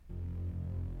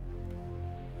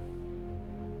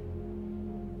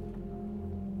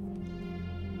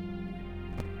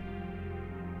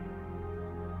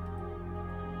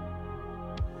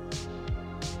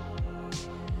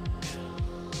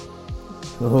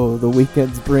Oh, the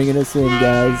weekend's bringing us in,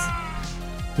 guys.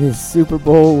 It's Super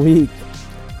Bowl week.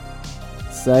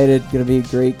 Excited. Going to be a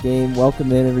great game.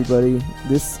 Welcome in, everybody.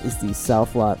 This is the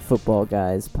South Lot Football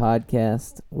Guys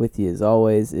podcast. With you, as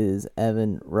always, is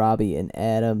Evan, Robbie, and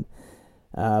Adam.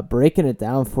 Breaking it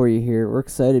down for you here. We're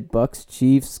excited. Bucks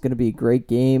Chiefs. Going to be a great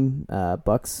game.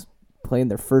 Bucks playing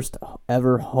their first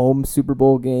ever home Super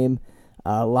Bowl game.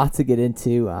 A lot to get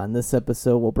into on this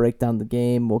episode. We'll break down the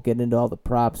game. We'll get into all the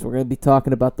props. We're going to be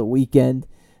talking about the weekend.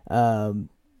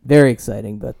 Very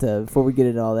exciting. But before we get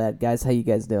into all that, guys, how you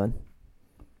guys doing?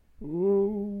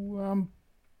 Ooh, I'm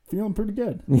feeling pretty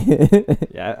good.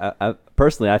 Yeah, I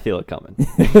personally, I feel it coming.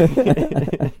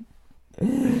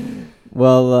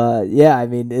 Well, yeah, I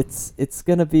mean it's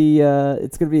gonna be a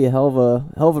hell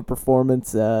of a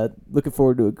performance. Looking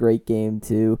forward to a great game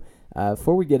too.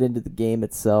 Before we get into the game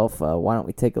itself, why don't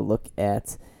we take a look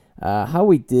at how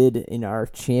we did in our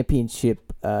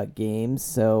championship games?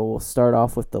 So we'll start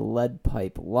off with the lead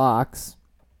pipe locks.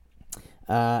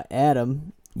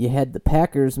 Adam, you had the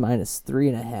Packers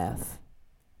 -3.5.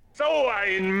 So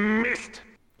I missed.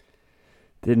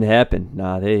 Didn't happen.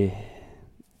 Nah, they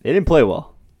didn't play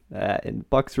well. And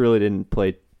Bucks really didn't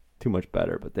play too much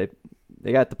better, but they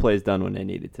got the plays done when they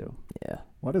needed to. Yeah.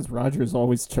 Why does Rodgers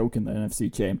always choke in the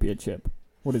NFC Championship?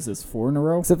 What is this, 4 in a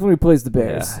row? Except when he plays the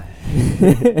Bears.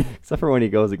 Yeah. Except for when he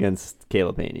goes against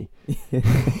Caleb Haney.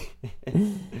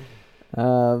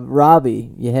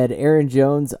 Robbie, you had Aaron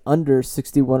Jones under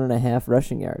 61.5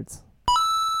 rushing yards.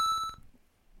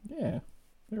 Yeah,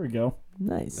 there we go.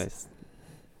 Nice.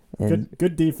 And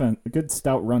Good defense, good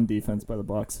stout run defense by the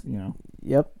Bucks. You know.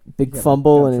 Yep, big Yeah, gotta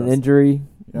fumble and an trust. injury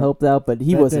Yep. helped out, but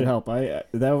he that wasn't. did help.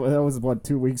 That was what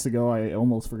 2 weeks ago. I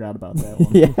almost forgot about that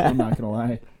one. Yeah. I'm not gonna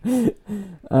lie.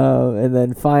 And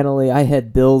then finally, I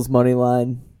had Bills money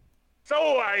line. So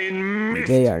I missed.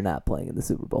 They are not playing in the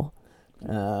Super Bowl.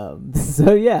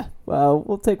 So yeah,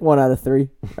 we'll take 1 out of 3.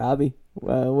 Robbie,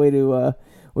 way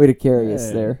to carry us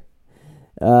Hey. there.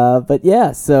 But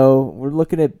yeah, so we're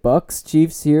looking at Bucks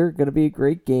Chiefs here. Going to be a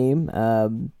great game.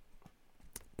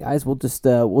 Guys,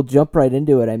 we'll jump right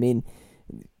into it. I mean,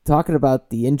 talking about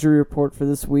the injury report for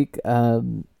this week,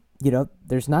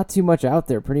 there's not too much out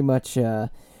there. Pretty much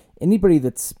anybody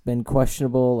that's been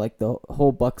questionable, like the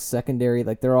whole Bucks secondary,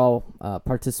 like they're all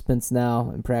participants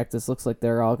now in practice. Looks like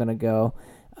they're all going to go.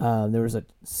 There was a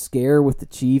scare with the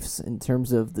Chiefs in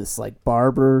terms of this like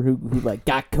barber who like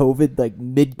got COVID like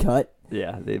mid-cut.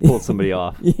 Yeah, they pulled somebody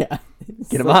off. Yeah.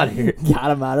 Get him out of here.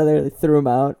 Got him out of there. They threw him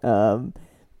out.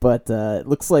 But it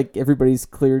looks like everybody's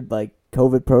cleared like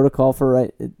COVID protocol for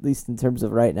at least in terms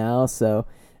of right now. So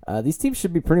these teams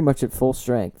should be pretty much at full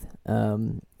strength.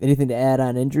 Anything to add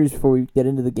on injuries before we get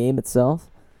into the game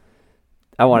itself?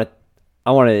 I want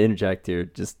to interject here.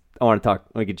 I want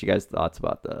to get you guys' thoughts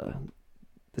about the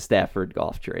Stafford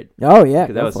golf trade. Oh yeah,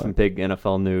 Because that was some big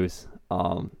NFL news.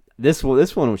 This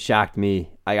one shocked me.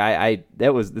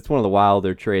 It's one of the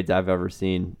wilder trades I've ever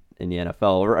seen in the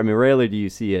NFL. I mean, rarely do you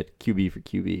see it QB for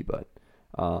QB, but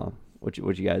what's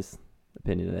you guys'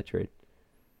 opinion of that trade?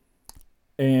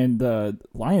 And the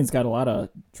Lions got a lot of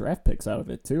draft picks out of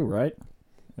it too, right?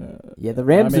 Yeah, the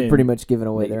Rams have pretty much given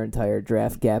away their entire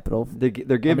draft capital. They're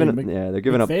giving up.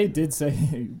 McVay did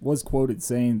say, was quoted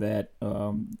saying that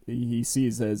he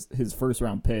sees as his first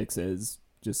round picks as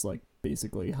just like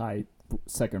basically high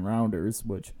second rounders,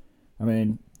 which I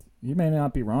mean he may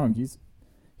not be wrong. He's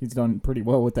done pretty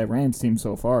well with that Rams team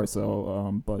so far.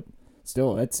 So, but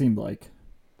still, it seemed like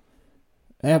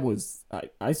that was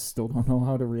I still don't know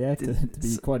how to react to it, to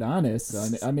be quite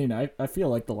honest. I mean, I feel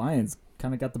like the Lions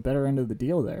kind of got the better end of the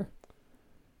deal there.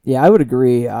 Yeah, I would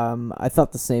agree. I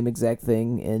thought the same exact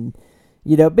thing, and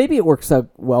maybe it works out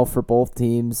well for both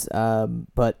teams.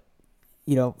 But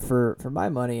for my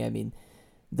money, I mean,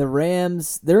 the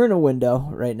Rams, they're in a window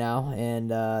right now,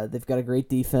 and they've got a great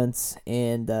defense,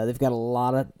 and they've got a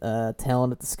lot of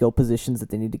talent at the skill positions that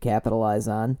they need to capitalize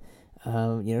on.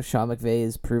 Sean McVay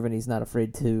has proven he's not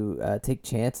afraid to take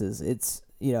chances.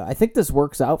 I think this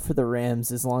works out for the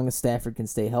Rams as long as Stafford can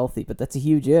stay healthy, but that's a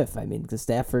huge if. I mean, because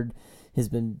Stafford has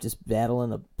been just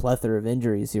battling a plethora of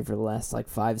injuries here for the last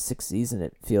 5-6 seasons,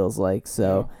 it feels like.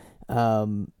 So,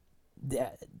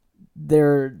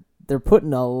 they're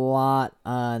putting a lot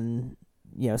on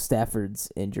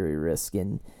Stafford's injury risk,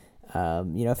 and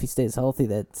if he stays healthy,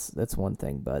 that's one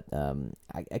thing, but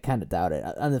I kind of doubt it.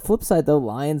 On the flip side, though,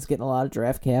 Lions getting a lot of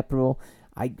draft capital.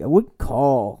 I wouldn't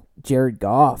call Jared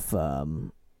Goff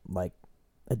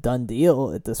a done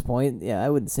deal at this point. Yeah, I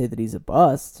wouldn't say that he's a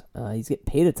bust. He's getting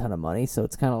paid a ton of money, so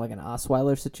it's kind of like an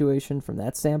Osweiler situation from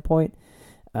that standpoint.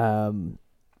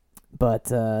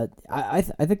 But I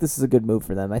think this is a good move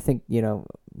for them. I think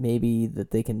maybe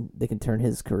that they can turn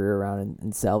his career around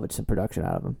and salvage some production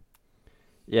out of him.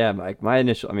 Yeah, Mike. My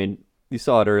initial, I mean, you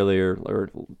saw it earlier or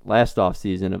last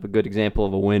offseason of a good example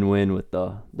of a win-win with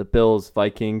the Bills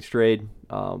Vikings trade.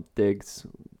 Diggs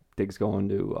going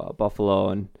to Buffalo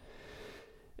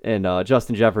and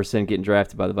Justin Jefferson getting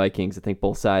drafted by the Vikings. I think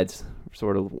both sides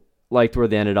sort of liked where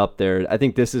they ended up there. I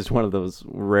think this is one of those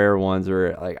rare ones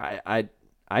where like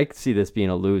I see this being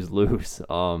a lose-lose.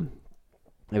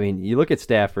 I mean, you look at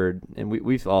Stafford, and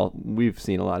we've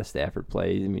seen a lot of Stafford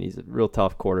play. I mean, he's a real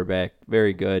tough quarterback,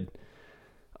 very good.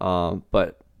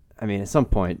 But I mean, at some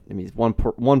point, I mean, he's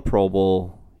one Pro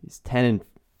Bowl. He's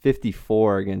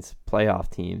 10-54 against playoff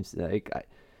teams. Like,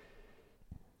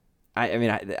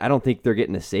 I don't think they're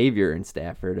getting a savior in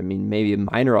Stafford. I mean, maybe a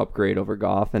minor upgrade over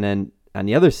Goff, and then on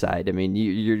the other side, I mean,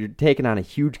 you're taking on a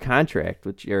huge contract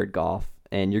with Jared Goff,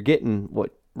 and you're getting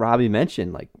what Robbie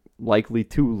mentioned, like likely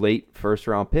 2 late first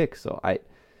round picks. So it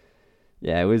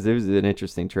was an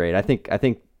interesting trade. I think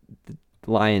the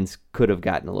Lions could have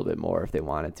gotten a little bit more if they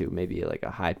wanted to. Maybe like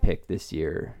a high pick this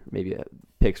year, maybe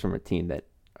picks from a team that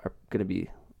are going to be,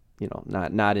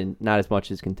 not as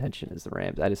much as contention as the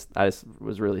Rams. I just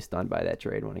was really stunned by that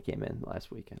trade when it came in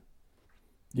last weekend.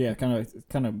 Yeah, kind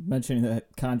of mentioning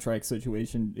that contract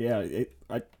situation. Yeah,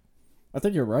 I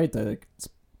think you're right that it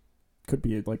could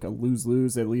be like a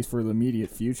lose-lose, at least for the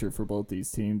immediate future for both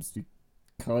these teams,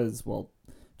 because, well,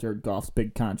 Jared Goff's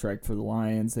big contract for the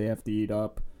Lions, they have to eat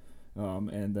up,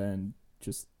 and then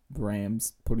just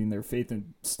Rams putting their faith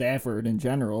in Stafford in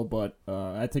general. But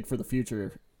I think for the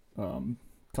future,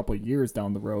 couple of years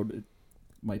down the road, it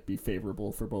might be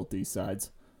favorable for both these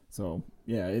sides. So,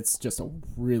 yeah, it's just a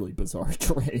really bizarre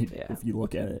trade if you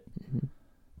look at it. Mm-hmm.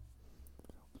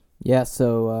 Yeah,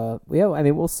 so, I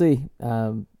mean, we'll see.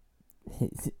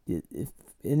 If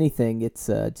anything, it's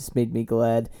just made me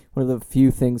glad. One of the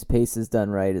few things Pace has done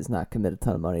right is not commit a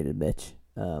ton of money to Mitch,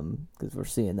 because we're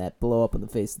seeing that blow up in the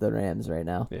face of the Rams right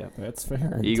now. Yeah, that's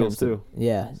fair. Eagles too.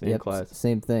 Yeah, same class.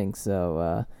 Same thing.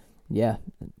 So,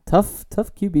 tough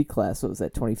QB class. What was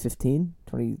that, 2015?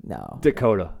 No.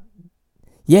 Dakota.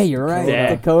 Yeah, you're right.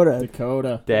 Dak.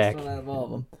 Dakota. Dak. Best one out of all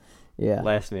of them. Yeah.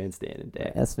 Last man standing,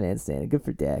 Dak. Last man standing. Good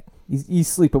for Dak. He's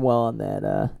sleeping well on that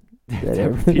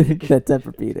Tempur-Pedic. that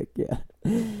Tempur-Pedic, yeah.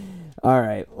 All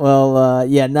right. Well,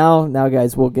 now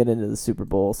guys, we'll get into the Super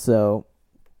Bowl. So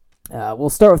we'll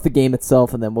start with the game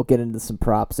itself, and then we'll get into some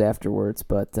props afterwards.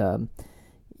 But,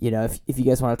 if you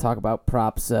guys want to talk about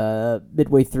props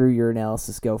midway through your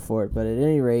analysis, go for it. But at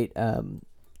any rate,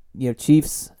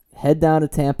 Chiefs head down to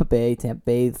Tampa Bay. Tampa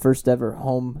Bay, the first ever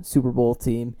home Super Bowl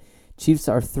team. Chiefs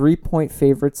are 3-point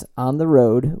favorites on the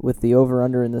road, with the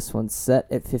over-under in this one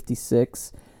set at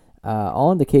 56.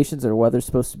 All indications are weather's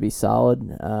supposed to be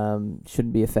solid.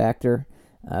 Shouldn't be a factor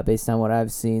based on what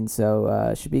I've seen.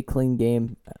 So should be a clean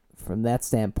game from that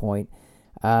standpoint.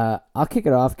 I'll kick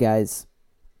it off, guys.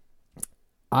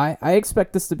 I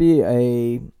expect this to be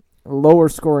a lower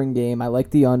scoring game. I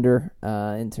like the under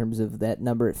in terms of that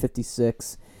number at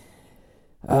 56.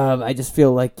 I just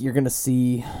feel like you're going to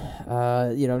see,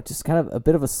 just kind of a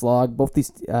bit of a slog. Both these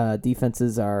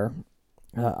defenses are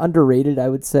underrated, I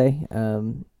would say.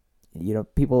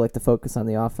 People like to focus on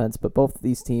the offense, but both of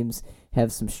these teams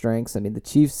have some strengths. I mean, the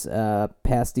Chiefs'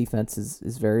 pass defense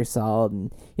is very solid,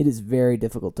 and it is very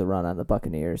difficult to run on the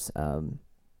Buccaneers.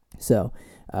 So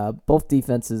both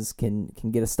defenses can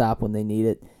get a stop when they need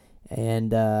it,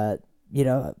 and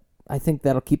I think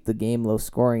that'll keep the game low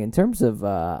scoring. In terms of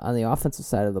on the offensive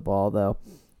side of the ball, though,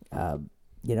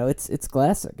 it's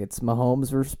classic. It's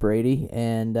Mahomes versus Brady,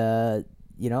 and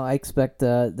I expect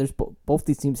there's both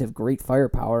these teams have great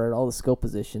firepower at all the skill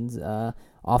positions.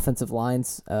 Offensive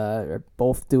lines are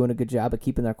both doing a good job of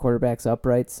keeping their quarterbacks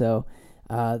upright. So,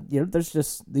 there's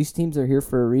just these teams are here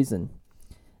for a reason.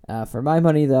 For my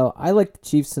money, though, I like the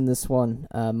Chiefs in this one,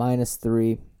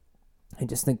 -3. I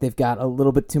just think they've got a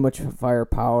little bit too much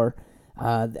firepower.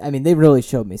 They really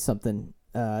showed me something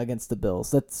against the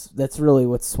Bills. That's really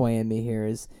what's swaying me here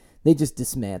is they just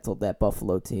dismantled that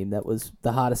Buffalo team. That was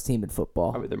the hottest team in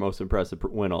football. Probably their most impressive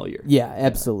win all year. Yeah,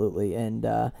 absolutely. And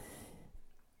I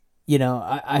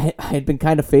had been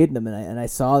kind of fading them, and I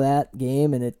saw that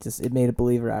game, and it made a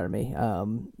believer out of me.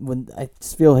 When I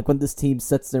just feel like when this team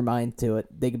sets their mind to it,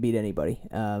 they can beat anybody,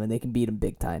 and they can beat them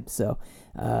big time. So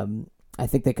I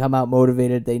think they come out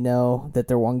motivated. They know that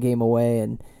they're one game away,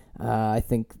 and I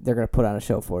think they're going to put on a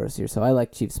show for us here. So I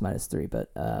like Chiefs -3.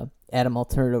 But Adam, I'll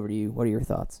turn it over to you. What are your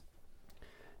thoughts?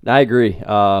 I agree.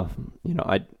 I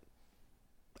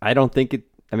don't think it.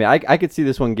 I mean, I could see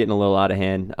this one getting a little out of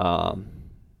hand.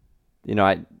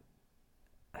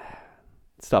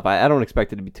 stuff. I don't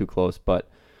expect it to be too close, but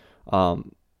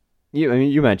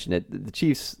you mentioned it. The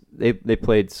Chiefs they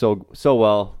played so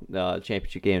well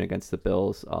championship game against the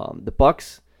Bills. The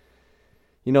Bucks,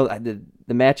 the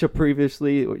matchup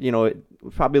previously, it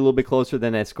was probably a little bit closer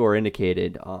than that score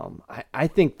indicated. I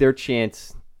think their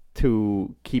chance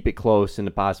to keep it close and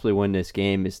to possibly win this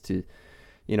game is to,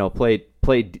 play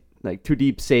like two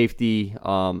deep safety,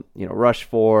 rush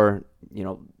four,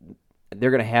 they're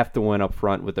going to have to win up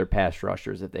front with their pass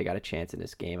rushers if they got a chance in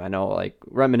this game. I know, like,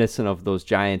 reminiscent of those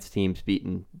Giants teams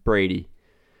beating Brady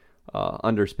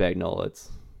under Spagnuolo, it's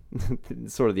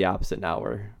sort of the opposite now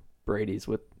where Brady's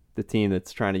with the team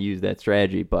that's trying to use that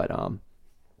strategy, but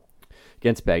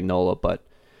against Spagnuolo. But,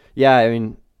 yeah, I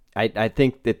mean, I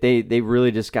think that they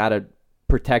really just got to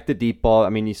protect the deep ball. I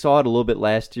mean, you saw it a little bit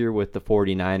last year with the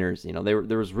 49ers.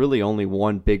 There was really only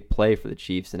one big play for the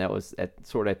Chiefs, and that was at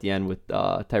the end with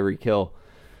Tyreek Hill,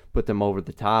 put them over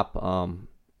the top.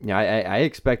 I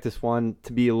expect this one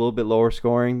to be a little bit lower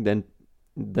scoring than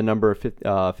the number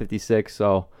of 56.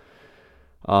 So,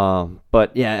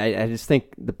 but yeah, I just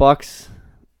think the Bucks,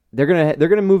 they're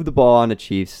gonna move the ball on the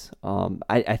Chiefs.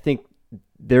 I think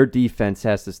their defense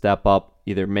has to step up,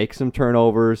 either make some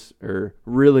turnovers or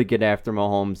really get after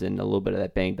Mahomes and a little bit of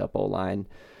that banged up O-line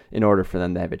in order for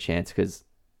them to have a chance, because,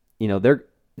 the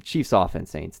Chiefs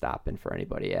offense ain't stopping for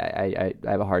anybody. I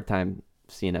have a hard time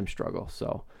seeing them struggle.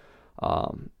 So,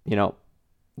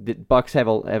 the Bucks have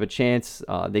a chance.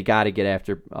 They got to get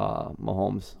after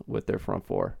Mahomes with their front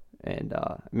four. And,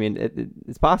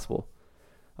 it's possible.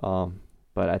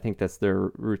 But I think that's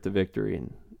their route to victory,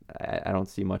 and I don't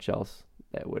see much else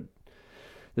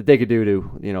that they could do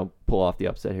to, pull off the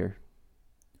upset here.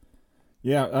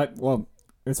 Yeah, well,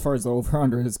 as far as the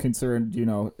over-under is concerned,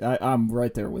 I'm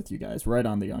right there with you guys, right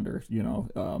on the under,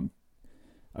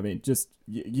 just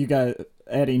you guys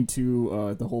adding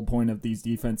to the whole point of these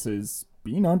defenses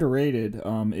being underrated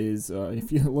is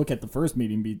if you look at the first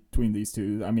meeting between these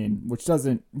two, which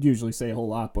doesn't usually say a whole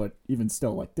lot, but even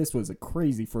still, like, this was a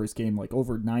crazy first game, like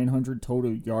over 900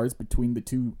 total yards between the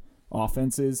two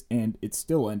offenses, and it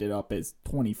still ended up as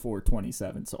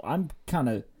 24-27. So I'm kind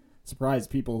of surprised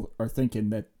people are thinking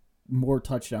that more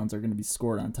touchdowns are going to be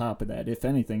scored on top of that. If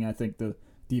anything, I think the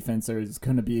defense is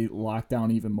going to be locked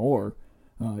down even more,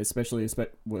 especially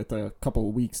with a couple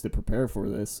of weeks to prepare for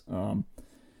this.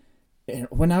 And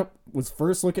when I was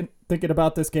first thinking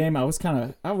about this game, I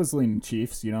was leaning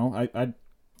Chiefs. I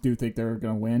do think they're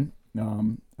going to win.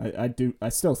 I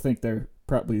still think they're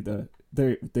probably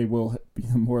they will be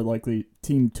the more likely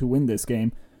team to win this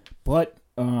game. But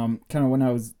kind of when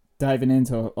I was diving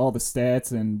into all the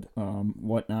stats and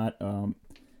whatnot,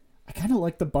 I kind of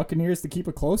like the Buccaneers to keep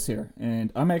it close here.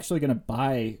 And I'm actually going to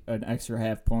buy an extra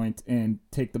half point and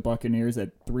take the Buccaneers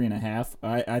at 3.5.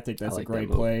 I think that's a great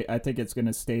play. I think it's going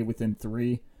to stay within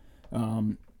 3.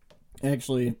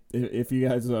 Actually, if you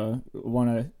guys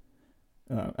want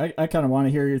to, I kind of want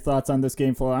to hear your thoughts on this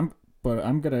game flow.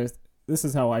 This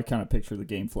is how I kind of picture the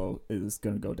game flow is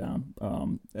going to go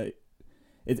down.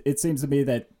 It seems to me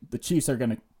that the Chiefs are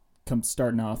going to come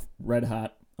starting off red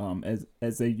hot,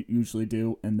 as they usually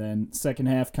do, and then second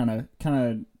half kind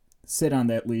of sit on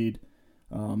that lead,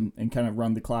 and kind of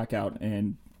run the clock out.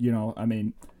 And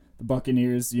the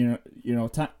Buccaneers,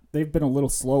 they've been a little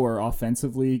slower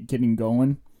offensively getting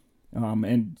going,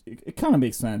 and it kind of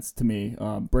makes sense to me.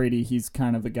 Brady, he's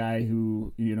kind of a guy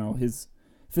who his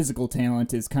physical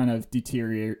talent is kind of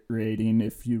deteriorating,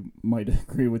 if you might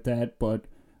agree with that, but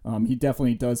he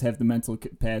definitely does have the mental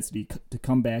capacity to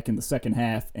come back in the second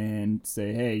half and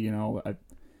say, hey,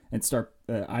 and start,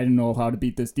 I don't know how to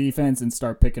beat this defense, and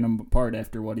start picking them apart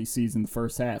after what he sees in the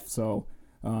first half. So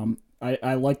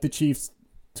I like the Chiefs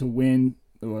to win.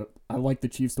 I like the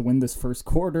Chiefs to win this first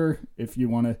quarter. If you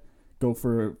want to go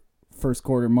for first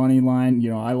quarter money line,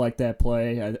 I like that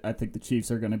play. I think the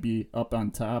Chiefs are going to be up on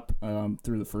top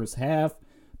through the first half,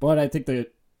 but I think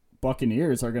the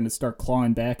Buccaneers are going to start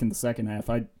clawing back in the second half.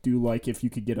 I do like if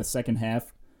you could get a second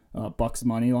half Bucks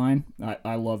money line.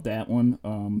 I love that one.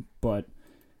 But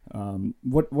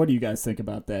what do you guys think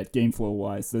about that game flow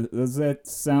wise? Does that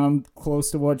sound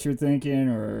close to what you're thinking,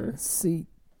 or? See,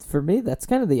 for me, that's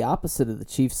kind of the opposite of the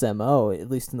Chiefs' MO, at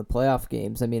least in the playoff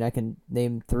games. I can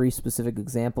name 3 specific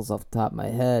examples off the top of my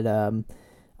head.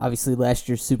 Obviously, last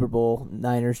year's Super Bowl,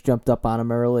 Niners jumped up on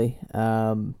them early.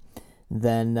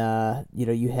 Then,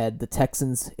 you had the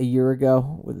Texans a year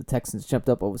ago, where the Texans jumped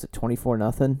up,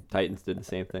 24-0? Titans did the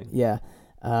same thing. Yeah.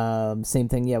 Same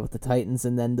thing, with the Titans.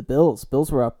 And then the Bills.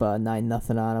 Bills were up 9-0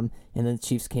 on them, and then the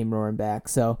Chiefs came roaring back.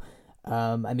 So,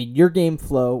 your game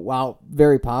flow, while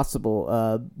very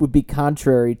possible, would be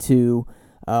contrary to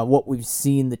what we've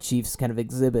seen the Chiefs kind of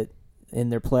exhibit in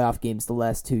their playoff games the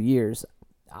last 2 years,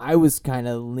 I was kind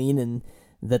of leaning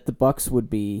that the Bucs would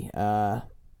be,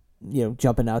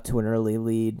 jumping out to an early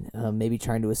lead, maybe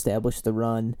trying to establish the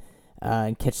run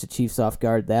and catch the Chiefs off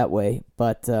guard that way.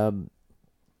 But I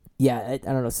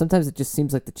don't know. Sometimes it just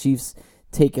seems like the Chiefs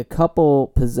take a couple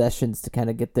possessions to kind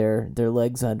of get their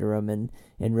legs under them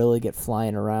and really get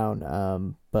flying around.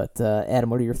 But Adam,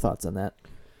 what are your thoughts on that?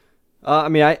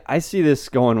 I see this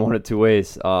going one of two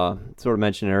ways. Sort of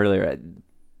mentioned earlier.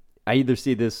 I either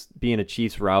see this being a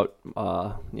Chiefs route,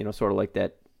 sort of like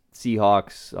that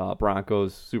Seahawks,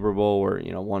 Broncos Super Bowl where,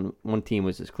 one team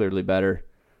was just clearly better.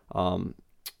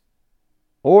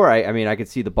 Or I could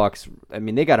see the Bucs.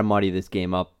 They got to muddy this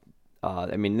game up.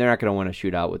 They're not going to win a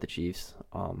shootout with the Chiefs.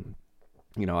 I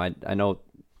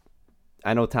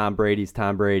know Tom Brady's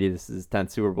Tom Brady. This is his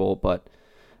 10th Super Bowl, but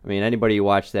anybody who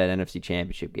watched that NFC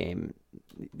Championship game,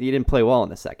 he didn't play well in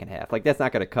the second half. Like, that's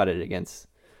not going to cut it against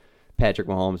Patrick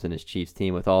Mahomes and his Chiefs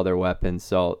team with all their weapons.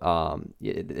 So, I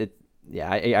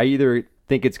either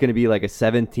think it's going to be like a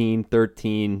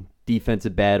 17-13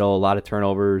 defensive battle, a lot of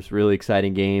turnovers, really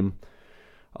exciting game,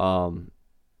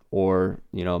 or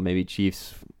maybe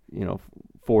Chiefs,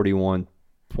 41-20,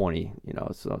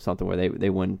 so something where they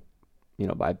win,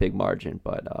 by a big margin.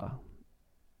 But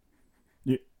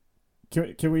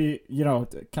Can we,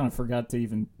 kind of forgot to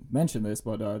even mention this,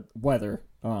 but weather.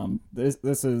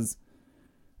 This is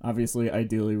obviously,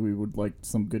 ideally, we would like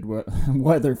some good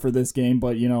weather for this game,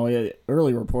 but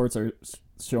early reports are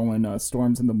showing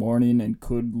storms in the morning and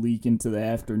could leak into the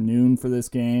afternoon for this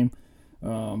game.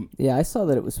 I saw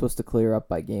that it was supposed to clear up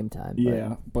by game time.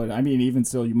 But even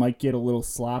still, you might get a little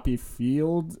sloppy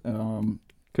field.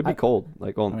 Could be cold,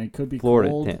 like on could be Florida,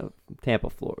 cold. Tampa,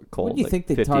 Florida, cold. What do you think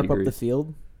they 50 tarp degrees. up the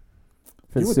field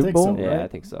for You the would Super think Bowl? so, right? Yeah, I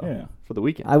think so. Yeah. For the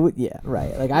weekend. I would,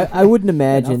 right. Like I wouldn't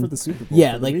imagine. Not for the Super Bowl.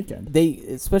 Yeah, for the like weekend. they,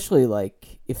 especially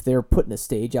like if they're putting a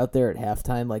stage out there at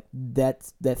halftime, like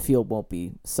that field won't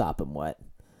be sopping wet.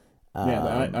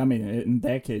 In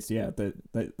that case,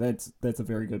 that's a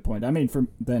very good point.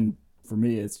 For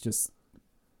me, it's just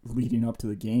leading up to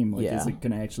the game. Like, is it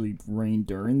going to actually rain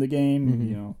during the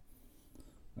game?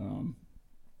 Mm-hmm.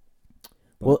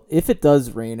 Well, if it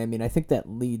does rain, I think that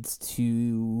leads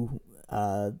to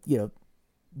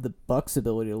the Bucs'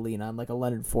 ability to lean on like a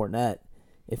Leonard Fournette,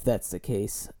 if that's the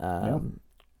case. Bucs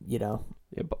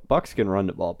can run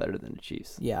the ball better than the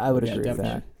Chiefs. Yeah, I would agree with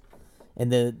that.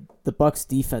 And the Bucs'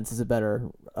 defense is a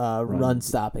better run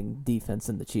stopping defense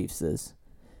than the Chiefs is.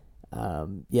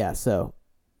 So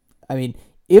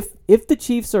if the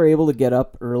Chiefs are able to get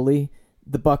up early,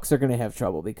 the Bucs are going to have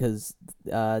trouble because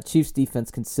Chiefs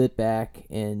defense can sit back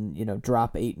and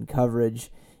drop 8 in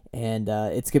coverage, and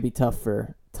it's going to be tough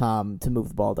for Tom to move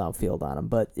the ball downfield on him.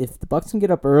 But if the Bucs can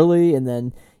get up early and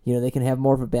then they can have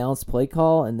more of a balanced play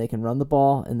call and they can run the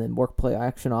ball and then work play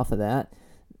action off of that,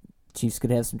 Chiefs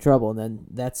could have some trouble, and then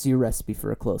that's your recipe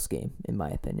for a close game, in my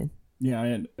opinion. Yeah,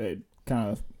 and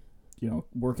kind of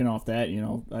working off that,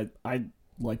 I'd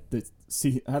like the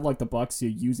Bucs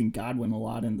using Godwin a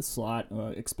lot in the slot,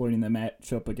 exploiting the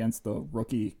matchup against the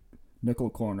rookie nickel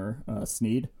corner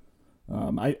Snead.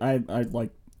 I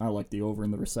like the over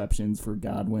in the receptions for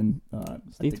Godwin.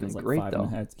 Snead's been great,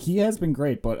 5.5. He has been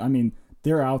great, but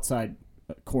their outside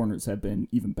corners have been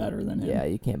even better than him. Yeah,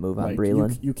 you can't move on like,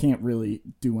 Breland. You can't really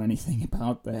do anything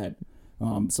about that.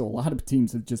 So a lot of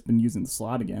teams have just been using the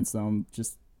slot against them,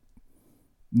 just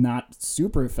not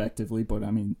super effectively. But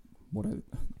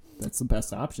that's the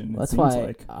best option. That's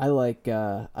why I like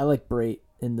Brate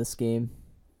in this game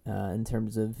in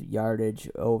terms of yardage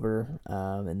over,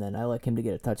 and then I like him to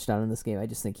get a touchdown in this game. I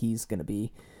just think he's going to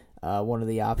be one of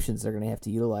the options they're going to have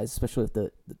to utilize, especially with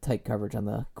the tight coverage on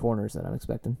the corners that I'm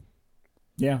expecting.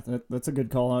 Yeah, that's a good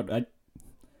call out.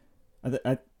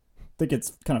 I think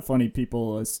it's kind of funny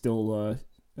people still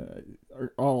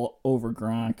are all over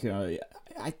Gronk.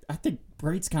 I think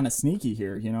Brate's kind of sneaky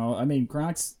here.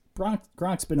 Gronk's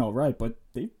been all right, but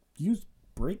they've used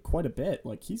Brate quite a bit.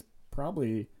 Like, he's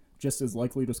probably just as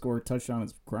likely to score a touchdown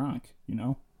as Gronk.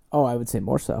 Oh, I would say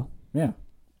more so. Yeah.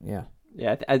 Yeah.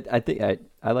 Yeah, I think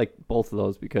I like both of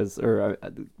those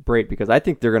Brate because I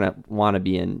think they're gonna want to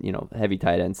be in heavy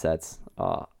tight end sets.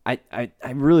 I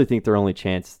really think their only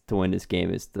chance to win this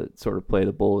game is to sort of play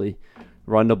the bully,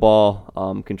 run the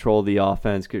ball, control the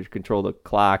offense, control the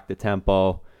clock, the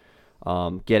tempo,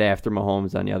 get after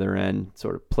Mahomes on the other end,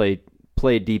 sort of play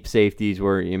deep safeties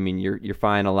where you're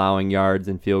fine allowing yards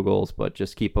and field goals, but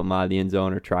just keep them out of the end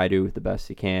zone or try to the best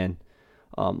you can.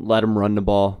 Let them run the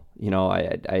ball.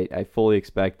 I fully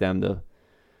expect them to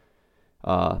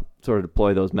sort of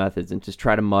deploy those methods and just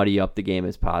try to muddy up the game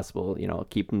as possible.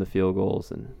 Keep them to field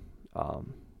goals and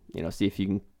see if you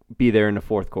can be there in the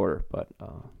fourth quarter. But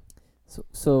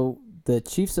so the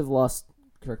Chiefs have lost,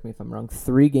 correct me if I'm wrong,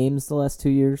 3 games the last 2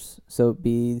 years. So it'd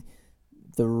be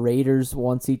the Raiders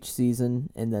once each season,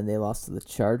 and then they lost to the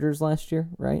Chargers last year,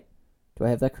 right? Do I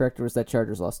have that correct, or was that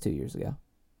Chargers lost 2 years ago?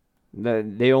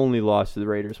 they only lost to the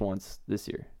Raiders once this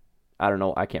year. I don't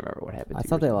know. I can't remember what happened. I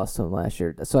thought they lost to them last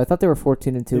year. So I thought they were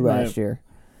 14-2 last year.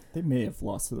 They may have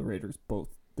lost to the Raiders both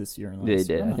this year and last They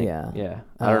did. year. Yeah.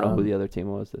 I don't know who the other team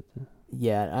was.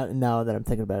 Yeah, now that I'm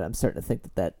thinking about it, I'm starting to think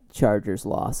that Chargers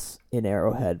loss in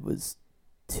Arrowhead was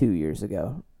 2 years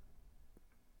ago,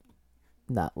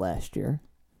 not last year.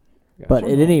 Gotcha. But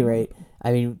at any rate,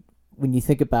 I mean, when you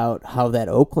think about how that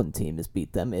Oakland team has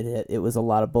beat them, it was a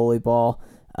lot of bully ball,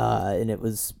 and it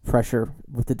was pressure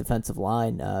with the defensive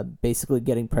line, basically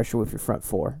getting pressure with your front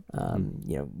four.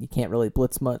 You can't really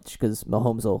blitz much because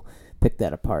Mahomes will pick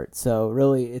that apart. So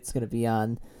really, it's going to be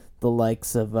on the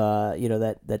likes of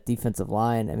that defensive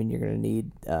line. I mean, you're going to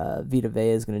need Vita Vea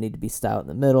is going to need to be stout in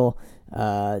the middle.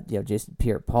 Jason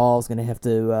Pierre-Paul is going to have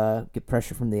to get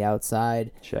pressure from the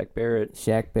outside. Shaq Barrett.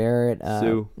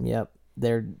 Sue. Yep.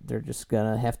 They're just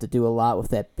gonna have to do a lot with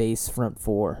that base front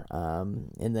four.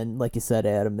 And then, like you said,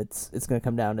 Adam, it's going to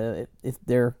come down to if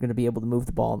they're going to be able to move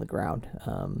the ball on the ground.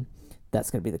 That's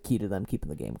going to be the key to them keeping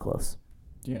the game close.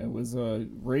 Yeah, it was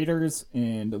Raiders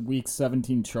and Week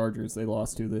 17 Chargers they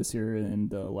lost to this year,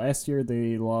 and last year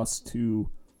they lost to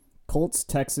Colts,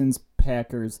 Texans,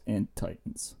 Packers, and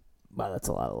Titans. Wow, that's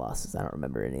a lot of losses. I don't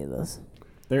remember any of those.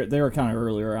 They were kind of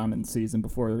earlier on in the season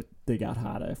before they got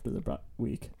hot after the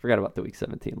week. Forgot about the Week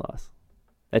 17 loss.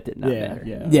 That did not matter.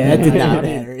 Yeah, it did not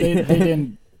matter.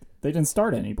 They didn't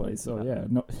start anybody, so yeah,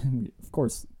 no, of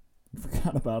course, you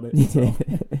forgot about it. So.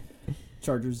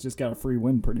 Chargers just got a free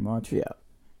win, pretty much. Yeah.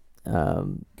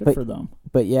 Good for them.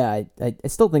 But yeah, I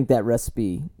still think that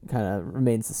recipe kind of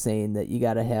remains the same. That you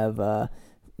got to have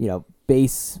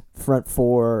base front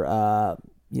four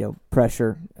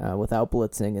pressure without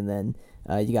blitzing, and then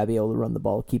you got to be able to run the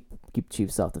ball, keep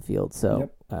Chiefs off the field.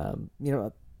 So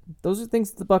those are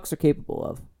things that the Bucs are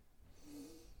capable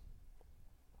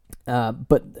of.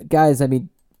 But guys, I mean,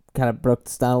 kind of broke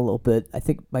this down a little bit. I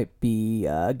think it might be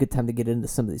a good time to get into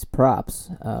some of these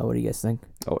props. What do you guys think?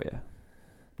 Oh yeah.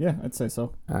 Yeah, I'd say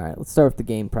so. All right, let's start with the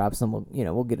game props, and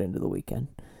we'll get into the weekend.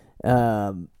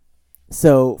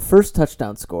 So first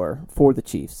touchdown score for the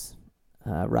Chiefs.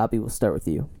 Robbie, we'll start with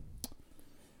you.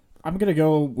 I'm gonna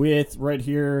go with right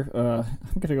here. I'm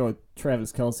gonna go with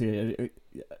Travis Kelce.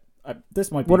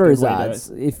 This might be. What are his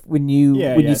odds? When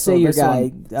you say your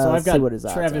guy, so I've got what his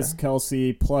odds Travis are.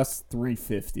 Kelce plus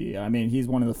 350. I mean, he's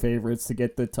one of the favorites to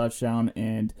get the touchdown,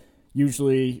 and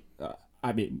usually,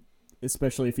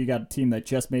 especially if you got a team that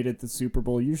just made it to the Super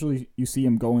Bowl, usually you see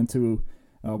him go into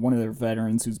one of their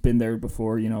veterans who's been there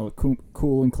before,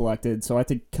 cool and collected. So I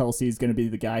think Kelce is going to be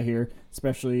the guy here,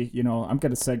 especially, I'm going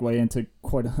to segue into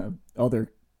quite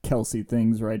other Kelce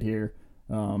things right here.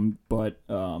 I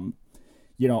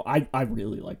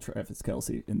really like Travis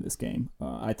Kelce in this game.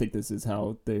 I think this is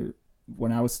how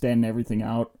when I was standing everything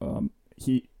out,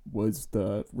 he was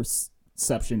the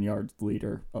reception yards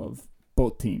leader of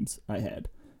both teams I had.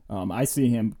 I see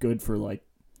him good for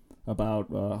about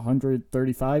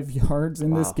 135 yards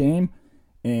in this game,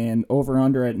 and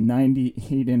over-under at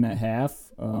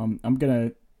 98.5. I'm going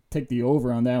to take the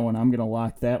over on that one. I'm going to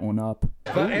lock that one up.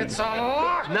 But it's a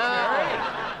lock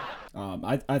now!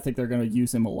 I think they're going to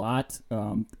use him a lot.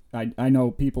 I know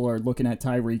people are looking at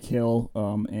Tyreek Hill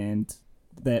and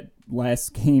that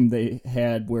last game they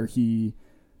had where he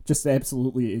just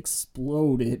absolutely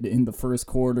exploded in the first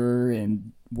quarter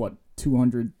and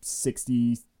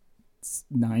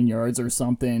 269 yards or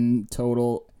something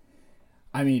total.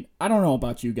 I mean, I don't know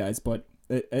about you guys, but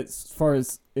as far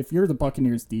as if you're the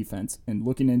Buccaneers defense and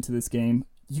looking into this game,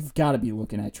 you've got to be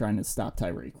looking at trying to stop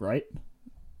Tyreek, right?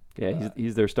 Yeah,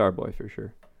 he's their star boy for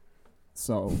sure.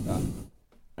 So,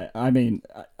 I think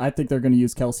they're going to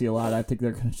use Kelce a lot. I think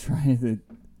they're going to try to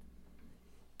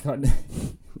cut.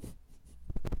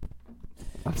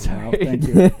 I'm sorry. Oh, thank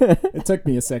you. It took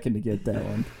me a second to get that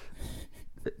one.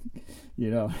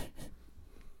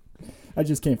 I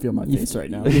just can't feel my face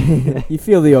right now. You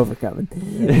feel the overcoming.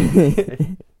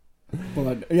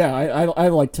 But yeah, I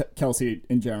like Kelce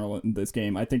in general in this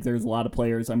game. I think there's a lot of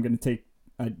players I would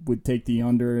take the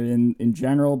under in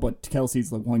general, but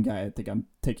Kelce's the one guy I think I'm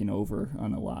taking over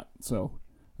on a lot. So,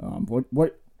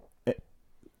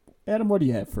 Adam, what do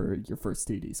you have for your first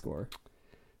TD score?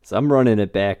 So I'm running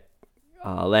it back.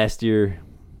 Last year,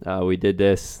 we did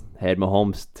this. Had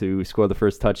Mahomes to score the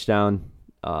first touchdown.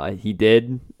 He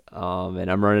did.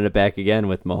 and I'm running it back again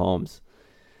with Mahomes.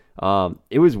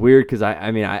 It was weird because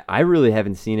I really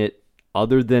haven't seen it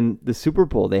other than the Super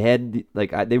Bowl. They had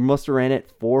they must have ran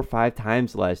it 4 or 5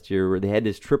 times last year where they had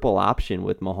this triple option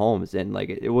with Mahomes, and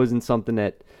it wasn't something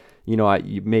that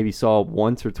you maybe saw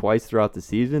once or twice throughout the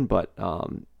season, but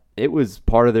it was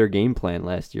part of their game plan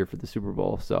last year for the Super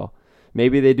Bowl. So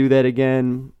maybe they do that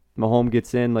again. Mahomes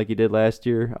gets in like he did last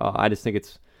year. I just think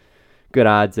it's good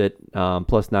odds at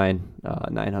plus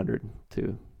 900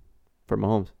 for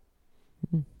Mahomes.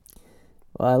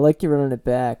 Well, I like you running it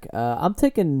back. I'm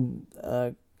taking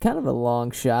kind of a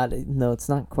long shot. No, it's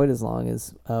not quite as long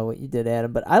as what you did,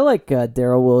 Adam. But I like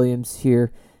Darrell Williams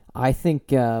here. I think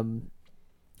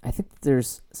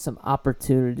there's some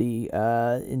opportunity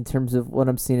in terms of what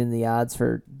I'm seeing in the odds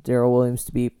for Darrell Williams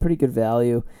to be pretty good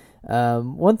value.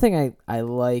 One thing I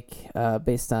like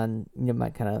based on my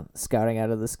kind of scouting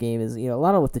out of this game is a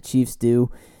lot of what the Chiefs do.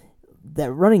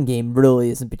 That running game really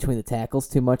isn't between the tackles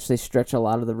too much. They stretch a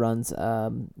lot of the runs,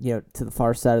 to the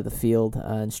far side of the field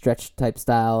and stretch type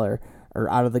style or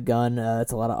out of the gun.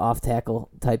 It's a lot of off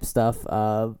tackle type stuff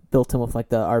built in with like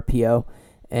the RPO,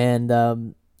 and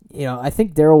I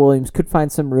think Darrell Williams could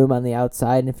find some room on the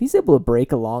outside, and if he's able to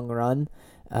break a long run,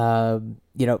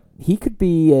 he could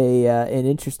be an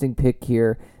interesting pick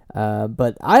here.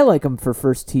 But I like him for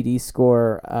first TD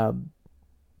score.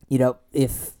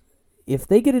 If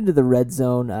they get into the red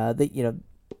zone,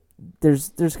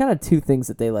 there's kind of two things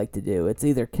that they like to do. It's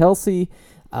either Kelsey,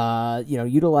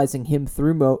 utilizing him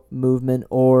through movement,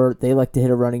 or they like to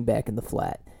hit a running back in the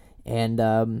flat. And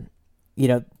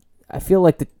I feel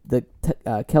like the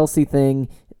Kelsey thing,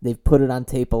 they've put it on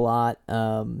tape a lot.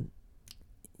 I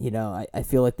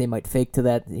feel like they might fake to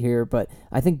that here, but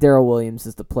I think Darrell Williams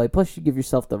is the play. Plus, you give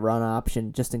yourself the run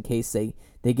option just in case they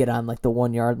get on like the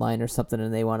 1 yard line or something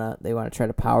and they wanna try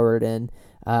to power it in.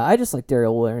 I just like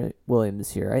Darrell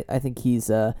Williams here. I think he's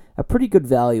a pretty good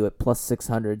value at plus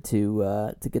 600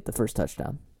 to get the first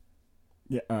touchdown.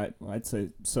 Yeah, I'd say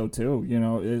so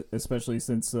too. Especially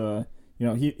since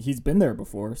he's been there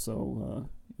before. So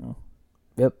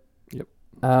Yep.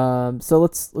 So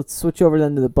let's switch over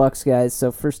then to the Bucs, guys.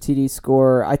 So first TD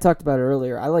score, I talked about it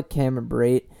earlier. I like Cameron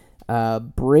Brate.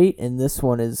 Brate in this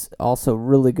one is also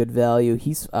really good value.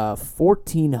 He's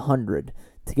 1,400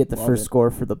 to get the first score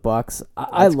for the Bucs.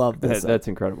 I love this. That's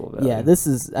incredible value. Yeah,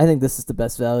 I think this is the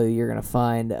best value you're gonna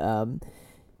find. A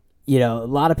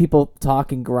lot of people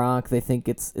talking Gronk. They think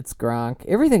it's Gronk.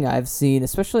 Everything I've seen,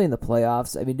 especially in the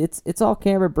playoffs, I mean, it's all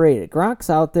Cameron Brate. Gronk's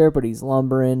out there, but he's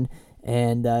lumbering.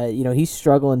 And, he's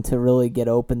struggling to really get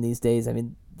open these days. I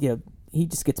mean, he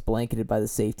just gets blanketed by the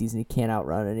safeties and he can't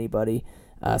outrun anybody.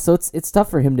 So it's tough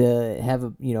for him to have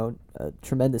a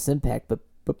tremendous impact. But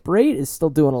Brate is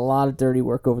still doing a lot of dirty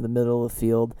work over the middle of the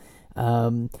field.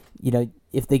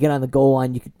 If they get on the goal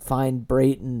line, you could find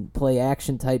Brate and play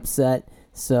action type set.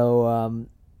 So,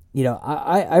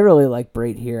 I really like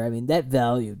Brate here. I mean, that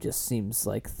value just seems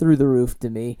like through the roof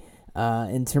to me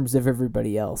in terms of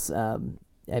everybody else.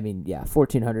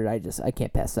 1,400. I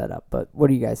can't pass that up. But what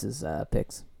are you guys'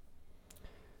 picks?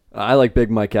 I like Big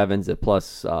Mike Evans at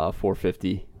plus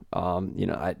 450.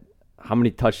 How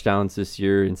many touchdowns this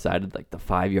year inside of like the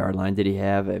 5 yard line did he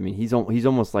have? I mean, he's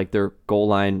almost like their goal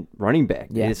line running back.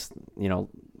 Yeah. They just,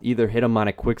 either hit him on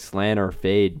a quick slant or a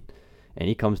fade, and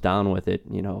he comes down with it.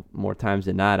 More times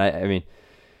than not. I mean,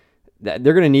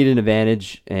 they're going to need an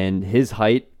advantage, and his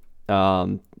height.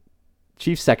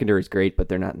 Chiefs secondary is great, but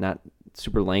they're not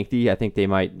super lengthy. I think they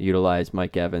might utilize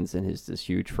Mike Evans and this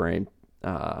huge frame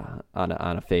on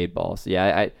a fade ball. So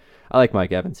yeah, I like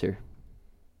Mike Evans here.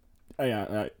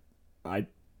 Yeah, I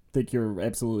think you're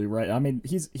absolutely right. I mean,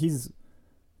 he's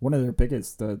one of their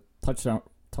biggest touchdown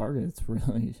targets.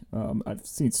 Really, I've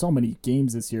seen so many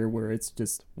games this year where it's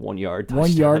just 1 yard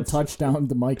touchdown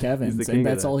to Mike Evans, and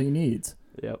that's all he needs.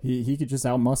 Yep. He could just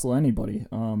outmuscle anybody.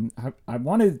 I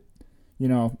wanted,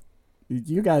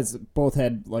 you guys both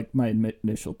had like my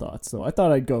initial thoughts, so I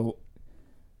thought I'd go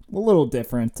a little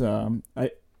different. Now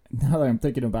that I'm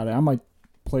thinking about it, I might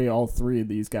play all three of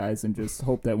these guys and just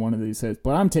hope that one of these hits.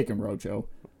 But I'm taking Rojo.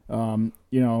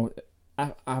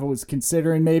 I was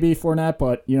considering maybe Fournette,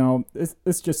 but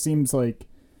this just seems like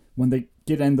when they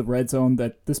get in the red zone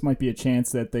that this might be a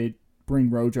chance that they bring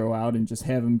Rojo out and just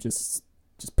have him just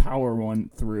power one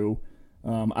through.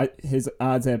 His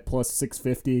odds at plus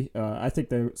 650. I think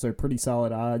those are pretty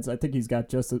solid odds. I think he's got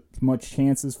just as much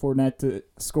chance as Fournette to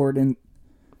score it in.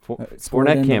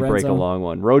 Fournette can't break a long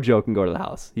one. Rojo can go to the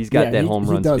house. He's got that home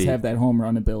run speed. He does have that home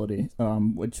run ability,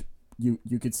 which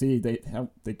you could see they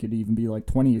could even be like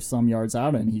 20 or some yards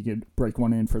out, and he could break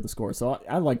one in for the score. So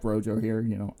I like Rojo here.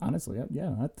 Honestly,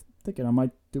 yeah, thinking I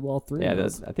might do all three. Yeah, of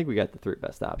those. I think we got the 3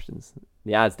 best options.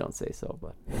 The odds don't say so,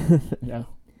 but Yeah,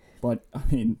 but I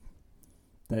mean,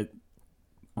 that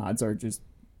odds are just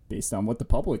based on what the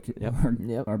public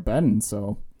are betting.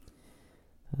 So,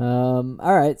 all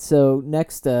right. So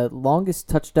next, longest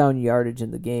touchdown yardage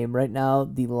in the game. Right now,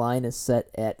 the line is set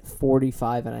at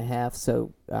 45.5.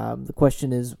 So the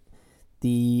question is,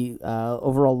 the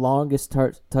overall longest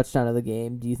touchdown of the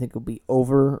game, do you think will be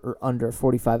over or under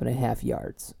 45.5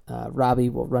 yards? Robbie,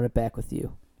 we'll run it back with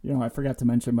you. I forgot to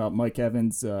mention about Mike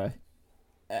Evans. I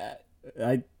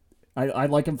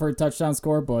like him for a touchdown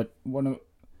score, but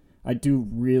I do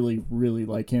really, really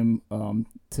like him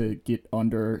to get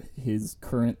under his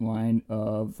current line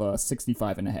of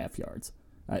 65.5 yards.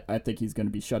 I think he's going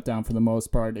to be shut down for the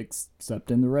most part, except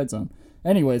in the red zone.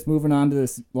 Anyways, moving on to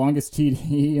this longest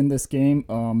TD in this game.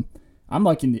 I'm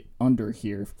liking the under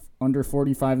here, under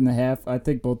 45.5. I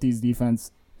think both these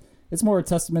defense, it's more a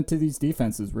testament to these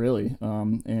defenses, really,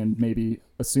 and maybe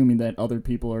assuming that other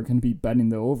people are going to be betting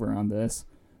the over on this.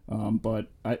 But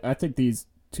I think these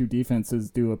two defenses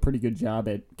do a pretty good job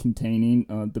at containing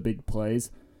the big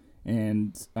plays.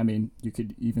 And, I mean, you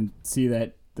could even see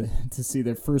that to see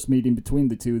their first meeting between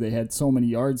the two, they had so many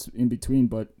yards in between,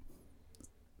 but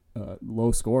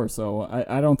low score. So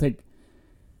I don't think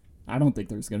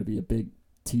there's going to be a big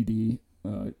TD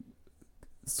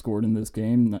scored in this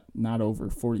game, not over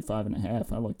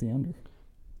 45.5. I like the under.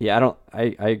 Yeah,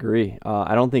 I agree.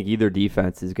 I don't think either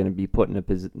defense is going to be putting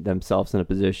themselves in a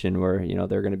position where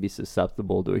they're going to be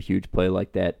susceptible to a huge play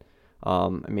like that. I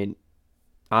mean,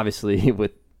 obviously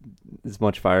with as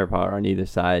much firepower on either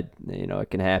side, it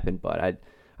can happen. But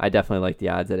I definitely like the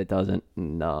odds that it doesn't.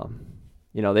 And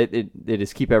they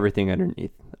just keep everything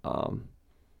underneath. But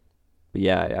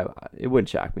yeah, it wouldn't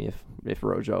shock me if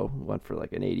Rojo went for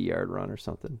like an 80-yard run or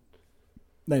something.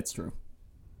 That's true.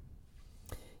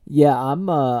 Yeah, I'm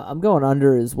going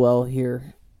under as well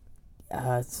here.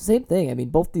 It's the same thing. I mean,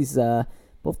 both these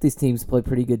teams play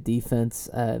pretty good defense.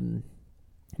 I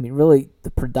mean, really, the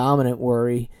predominant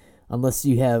worry, unless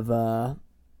you have a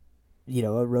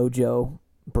Rojo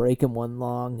breaking one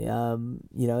long,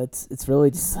 it's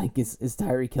really just like is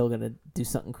Tyreek Hill gonna do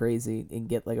something crazy and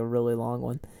get like a really long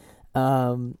one?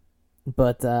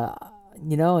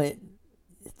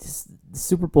 It's just the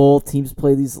Super Bowl, teams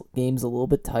play these games a little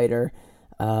bit tighter.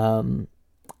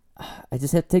 I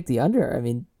just have to take the under. I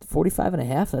mean,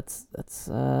 45.5. That's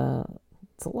a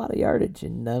lot of yardage,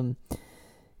 and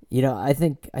I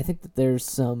think that there's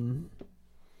some.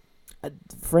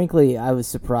 Frankly, I was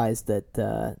surprised that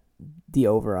the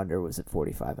over under was at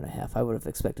 45.5. I would have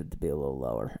expected it to be a little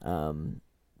lower.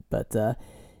 But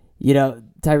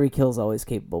Tyreek Hill's always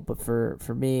capable. But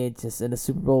for me, it's just in a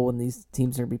Super Bowl when these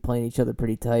teams are gonna be playing each other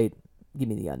pretty tight, give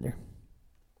me the under.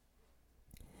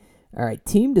 All right,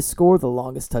 team to score the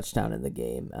longest touchdown in the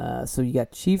game. So you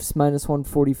got Chiefs minus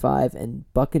 145 and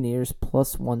Buccaneers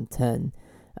plus 110.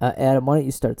 Adam, why don't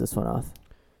you start this one off?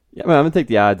 Yeah, I'm going to take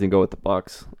the odds and go with the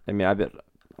Bucs. I mean, I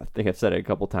think I've said it a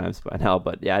couple times by now,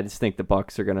 but yeah, I just think the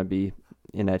Bucs are going to be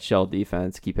in that shell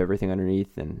defense, keep everything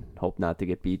underneath, and hope not to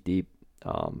get beat deep.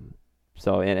 And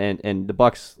the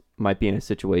Bucs might be in a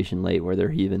situation late where they're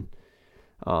heaving.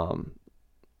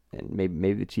 And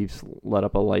maybe the Chiefs let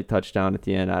up a light touchdown at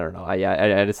the end. I don't know.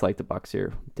 I just like the Bucs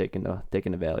here, taking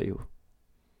the value.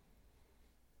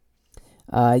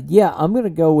 Yeah, I'm gonna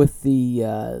go with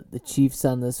the Chiefs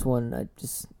on this one. I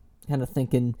just kind of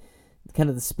thinking, kind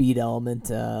of the speed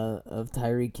element of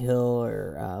Tyreek Hill,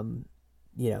 or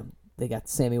they got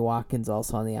Sammy Watkins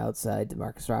also on the outside,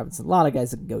 Demarcus Robinson, a lot of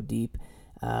guys that can go deep.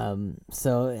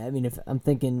 So I mean, if I'm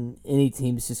thinking any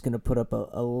team's just gonna put up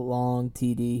a long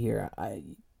TD here,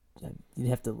 you'd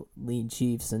have to lean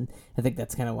Chiefs, and I think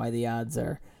that's kind of why the odds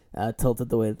are tilted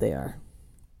the way that they are.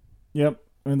 Yep.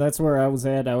 And that's where I was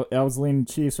at. I was leaning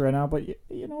Chiefs right now, but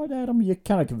you know what, Adam? You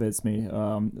kind of convinced me.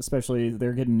 Especially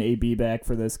they're getting AB back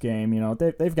for this game.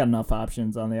 They've got enough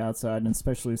options on the outside, and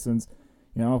especially since,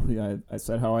 I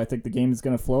said how I think the game is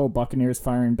going to flow. Buccaneers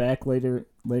firing back later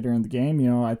in the game.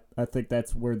 I think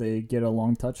that's where they get a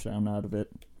long touchdown out of it.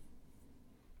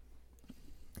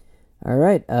 All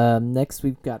right. Next,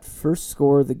 we've got first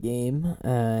score of the game,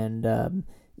 and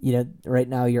right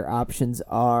now your options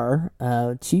are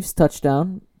Chiefs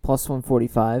touchdown, plus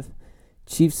 145,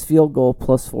 Chiefs field goal,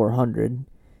 plus 400,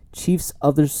 Chiefs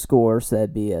other score, so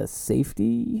that'd be a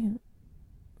safety.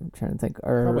 I'm trying to think.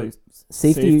 Or probably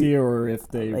safety, or if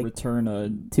they return a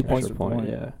 2 point.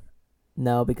 Yeah.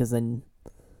 No, because then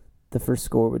the first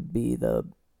score would be the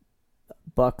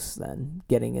Bucs then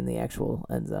getting in the actual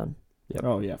end zone. Yep.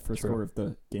 Oh yeah, first True. score of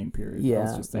the game period. Yeah. I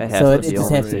was just It thinking has So to it be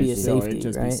just on has to be a safety. So safety, it'd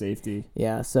just right? be safety.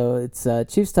 Yeah, so it's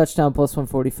Chiefs touchdown plus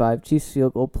 145, Chiefs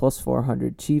field goal plus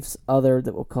 400, Chiefs other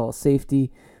that we'll call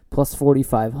safety plus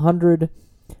 4,500,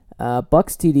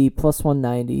 Bucks TD plus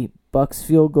 190, Bucks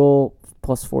field goal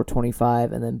plus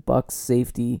 425, and then Bucks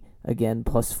safety again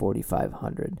plus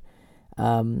 4,500.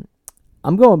 I'm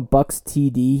going Bucks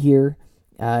TD here.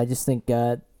 I just think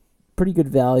pretty good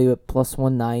value at plus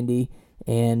 190,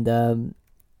 and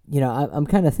I'm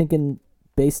kind of thinking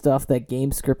based off that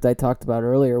game script I talked about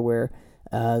earlier, where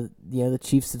the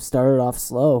Chiefs have started off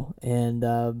slow, and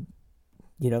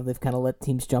they've kind of let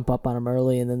teams jump up on them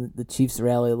early, and then the Chiefs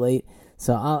rally late.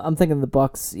 So I'm thinking the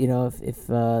Bucks. If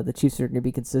the Chiefs are going to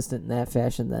be consistent in that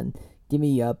fashion, then give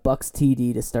me Bucks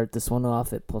TD to start this one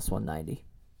off at plus 190.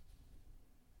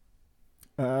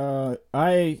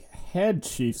 I had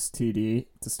Chiefs TD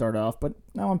to start off, but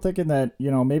now I'm thinking that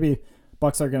maybe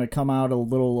Bucks are going to come out a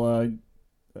little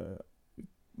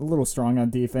strong on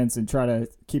defense and try to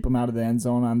keep them out of the end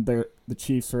zone on the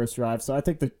Chiefs' first drive. So I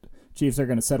think the Chiefs are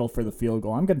going to settle for the field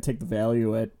goal. I'm going to take the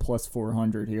value at plus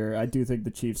 400 here. I do think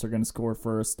the Chiefs are going to score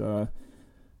first.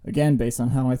 Again, based on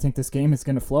how I think this game is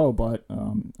going to flow, but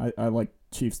I like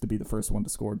Chiefs to be the first one to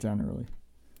score generally.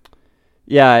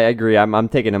 Yeah, I agree. I'm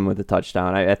taking them with a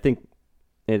touchdown. I think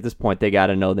at this point they got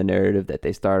to know the narrative that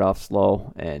they start off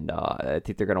slow, and I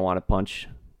think they're going to want to punch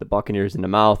the Buccaneers in the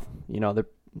mouth. They're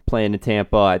playing in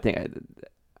Tampa.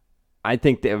 I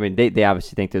think they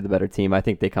obviously think they're the better team. I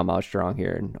think they come out strong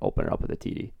here and open it up with a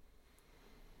TD.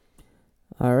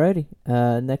 Alrighty.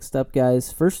 Next up,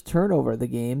 guys, first turnover of the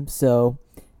game. So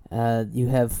you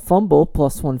have fumble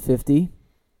plus 150.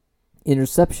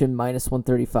 Interception minus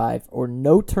 135, or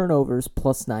no turnovers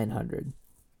plus 900.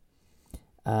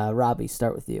 Robbie,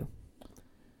 start with you.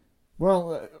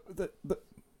 Well, the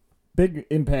big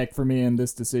impact for me in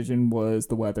this decision was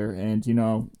the weather, and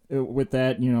with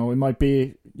that, it might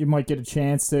be you might get a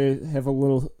chance to have a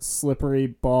little slippery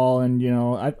ball, and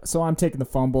so I'm taking the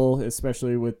fumble,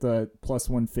 especially with the plus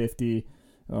 150.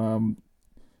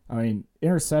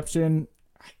 Interception.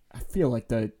 I feel like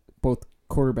that both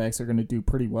quarterbacks are going to do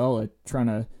pretty well at trying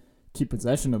to keep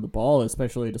possession of the ball,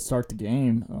 especially to start the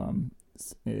game,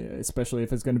 especially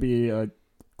if it's going to be a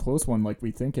close one like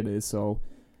we think it is. So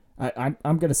I'm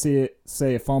going to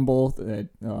say a fumble, that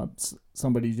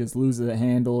somebody just loses a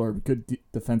handle, or good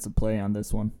defensive play on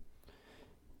this one.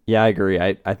 Yeah, I agree.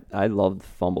 I love the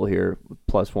fumble here,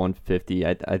 plus 150.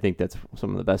 I think that's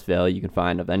some of the best value you can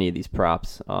find of any of these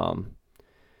props.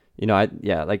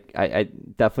 I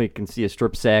definitely can see a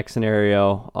strip sack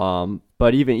scenario.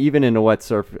 But even in a wet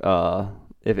surf,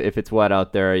 if it's wet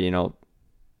out there,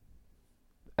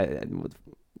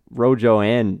 Rojo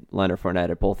and Leonard Fournette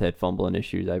have both had fumbling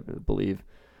issues. I believe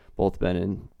both been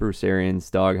in Bruce Arians'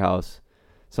 doghouse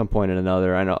some point or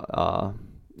another. I know.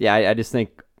 I just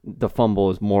think the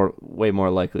fumble is way more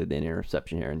likely than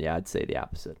interception here, and I'd say the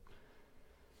opposite.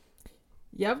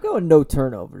 Yeah, I'm going no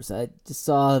turnovers. I just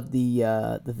saw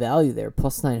the value there,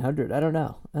 plus 900. I don't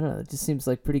know. It just seems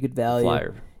like pretty good value.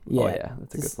 Flyer. Yeah, Oh, yeah,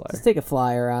 that's a good flyer. Just take a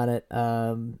flyer on it.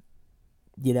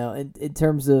 In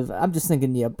terms of, I'm just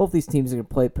thinking, both these teams are going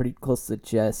to play pretty close to the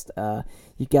chest.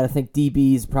 You got to think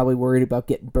DB's probably worried about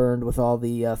getting burned with all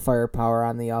the firepower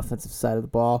on the offensive side of the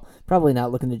ball. Probably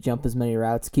not looking to jump as many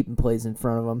routes, keeping plays in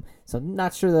front of them. So I'm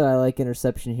not sure that I like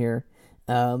interception here.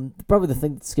 Probably the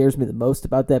thing that scares me the most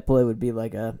about that play would be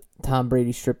like a Tom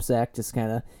Brady strip sack, just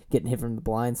kind of getting hit from the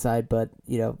blind side. But,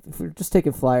 if we're just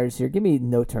taking flyers here, give me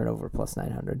no turnover plus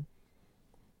 900.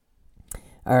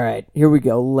 All right, here we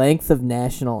go. Length of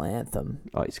national anthem.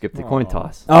 Oh, you skipped the coin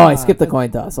toss. Oh, I skipped the coin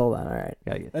toss. Hold on. All right.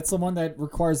 That's the one that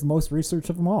requires the most research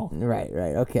of them all. Right.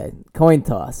 Okay. Coin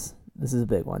toss. This is a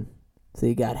big one. So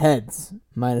you got heads,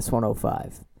 minus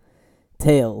 105.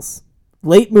 Tails.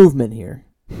 Late movement here.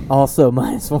 Also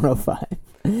minus 105.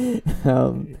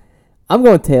 I'm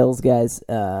going tails, guys,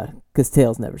 because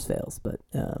tails never fails. But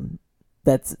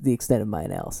that's the extent of my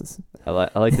analysis. I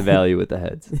like the value with the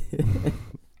heads.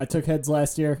 I took heads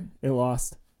last year. It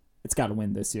lost. It's got to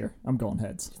win this year. I'm going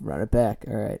heads. Run it back.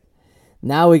 All right.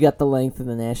 Now we got the length of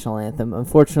the national anthem.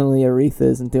 Unfortunately, Aretha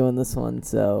isn't doing this one,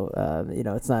 so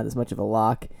it's not as much of a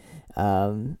lock.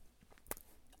 I'm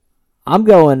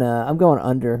going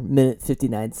under minute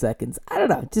 59 seconds. I don't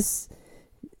know. Just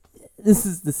this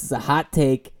is a hot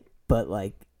take, but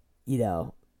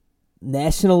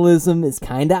nationalism is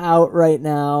kind of out right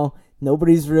now.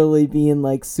 Nobody's really being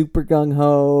super gung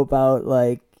ho about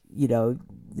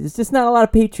there's just not a lot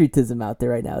of patriotism out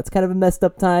there right now. It's kind of a messed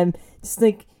up time. Just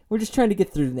think we're just trying to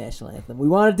get through the national anthem. We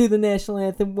want to do the national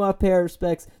anthem. We want to pay our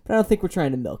respects, but I don't think we're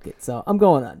trying to milk it. So I'm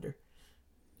going under.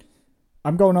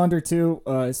 I'm going under too,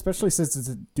 especially since it's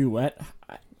a duet.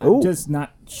 I'm Ooh. just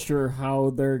not sure how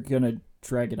they're gonna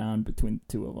drag it on between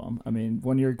the two of them. I mean,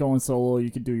 when you're going solo,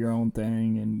 you could do your own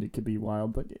thing and it could be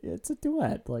wild, but it's a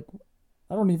duet. Like,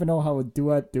 I don't even know how a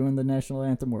duet doing the national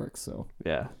anthem works. So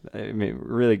Yeah, I mean,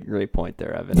 really great point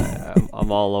there, Evan.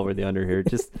 I'm all over the under here.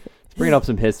 Just bringing up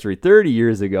some history. 30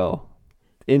 years ago,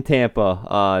 in Tampa,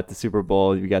 at the Super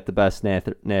Bowl, we got the best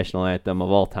national anthem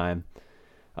of all time,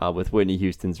 with Whitney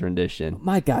Houston's rendition.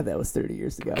 My God, that was 30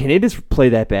 years ago. Can they just play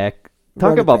that back?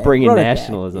 Run Talk it about back. bringing Run it back,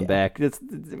 nationalism yeah. back. It's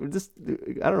just,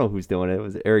 I don't know who's doing it.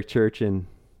 Was it Eric Church and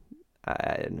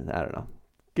I don't know.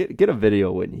 Get a video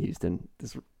of Whitney Houston.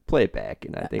 Just play it back,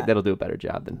 and I think that'll do a better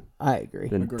job I agree.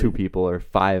 than Agreed. 2 people or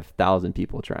 5,000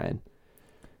 people trying.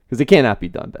 Because it cannot be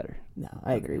done better. No,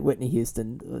 I agree. Whitney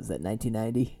Houston, was that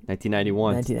 1990?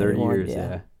 1991, it's 30 years,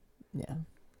 yeah. Yeah.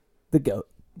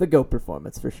 The GOAT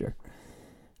performance for sure.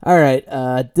 All right.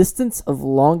 Distance of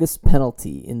longest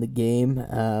penalty in the game.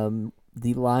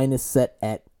 The line is set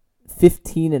at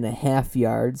 15.5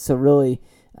 yards. So really,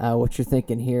 what you're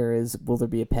thinking here is, will there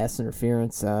be a pass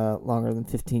interference longer than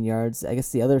 15 yards? I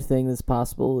guess the other thing that's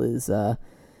possible is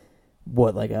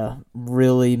like a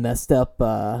really messed up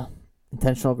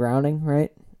intentional grounding,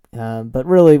 right? But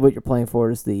really, what you're playing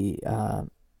for is the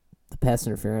pass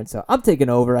interference. So I'm taking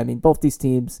over. I mean, both these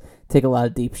teams take a lot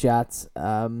of deep shots.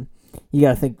 You got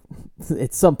to think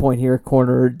at some point here,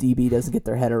 corner or DB doesn't get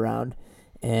their head around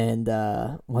and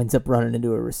winds up running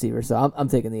into a receiver. So I'm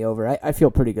taking the over. I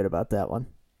feel pretty good about that one.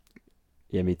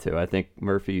 Yeah, me too. I think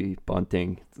Murphy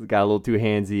Bunting got a little too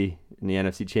handsy in the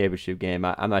NFC Championship game.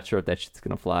 I'm not sure if that shit's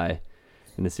going to fly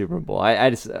in the Super Bowl. I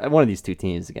just one of these two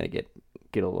teams is going to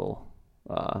get a little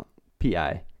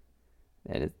PI.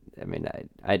 And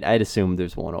I'd assume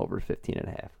there's one over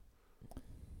 15.5.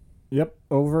 Yep,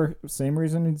 over. Same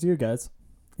reason as you guys.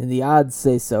 And the odds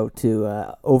say so too.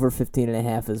 Over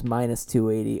 15.5 is minus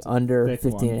 280. Under Pick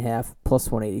 15.5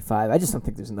 plus 185. I just don't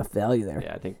think there's enough value there.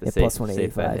 Yeah, I think the At safe, plus safe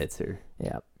 185. bet hits here.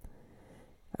 Yeah.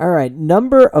 All right.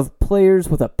 Number of players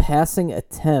with a passing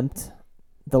attempt.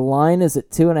 The line is at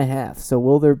 2.5. So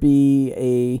will there be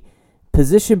a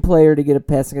position player to get a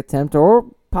passing attempt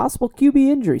or possible QB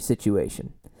injury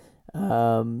situation?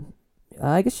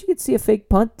 I guess you could see a fake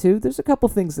punt too. There's a couple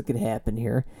things that could happen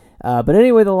here. But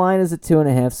anyway, the line is at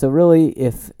 2.5. So really,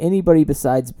 if anybody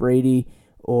besides Brady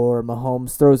or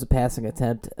Mahomes throws a passing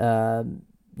attempt,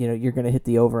 you're going to hit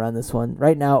the over on this one.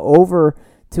 Right now, over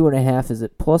 2.5 is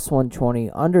at plus 120.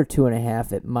 Under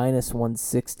 2.5 at minus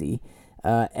 160.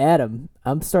 Adam,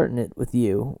 I'm starting it with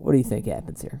you. What do you think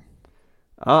happens here?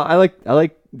 I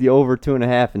like the over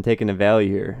 2.5 and taking the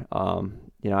value here.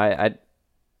 I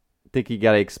think you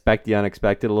got to expect the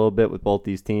unexpected a little bit with both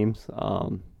these teams.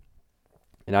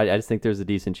 And I just think there's a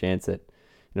decent chance that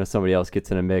somebody else gets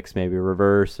in a mix, maybe a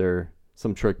reverse or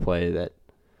some trick play that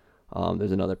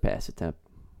there's another pass attempt.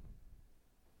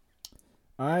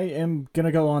 I am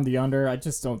gonna go on the under. I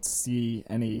just don't see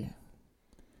any.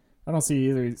 I don't see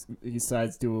either of these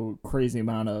sides do a crazy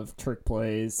amount of trick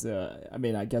plays.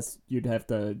 I guess you'd have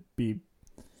to be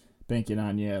banking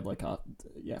on like a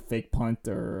fake punt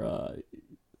or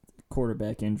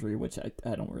quarterback injury, which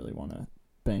I don't really want to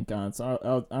bank on.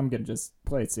 So I'm gonna just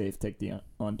play it safe, take the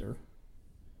under.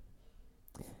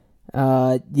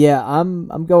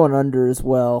 I'm going under as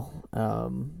well.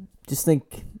 Just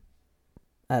think,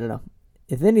 I don't know.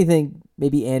 If anything,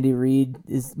 maybe Andy Reid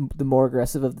is the more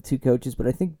aggressive of the two coaches, but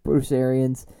I think Bruce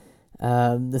Arians,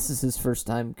 this is his first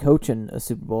time coaching a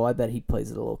Super Bowl. I bet he plays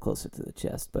it a little closer to the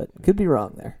chest, but could be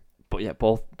wrong there. But yeah,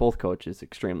 both coaches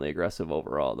extremely aggressive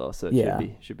overall though, so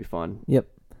it should be fun. Yep.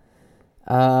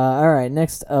 All right,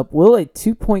 next up, will a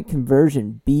 2-point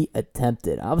conversion be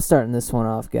attempted? I'm starting this one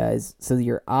off, guys. So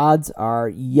your odds are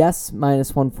yes,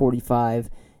 minus 145,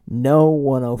 no,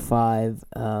 105.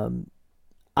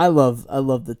 I love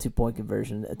the 2-point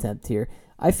conversion attempt here.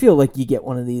 I feel like you get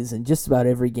one of these in just about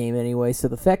every game anyway, so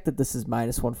the fact that this is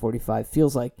minus 145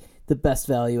 feels like the best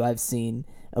value I've seen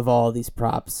of all of these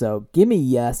props. So give me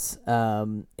yes,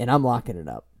 and I'm locking it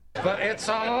up. But it's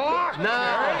a lock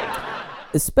now.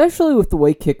 Especially with the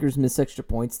way kickers miss extra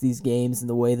points these games and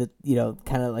the way that,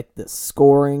 kind of like the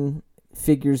scoring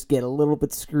figures get a little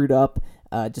bit screwed up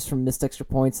just from missed extra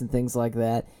points and things like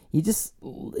that.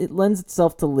 It lends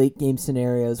itself to late game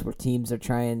scenarios where teams are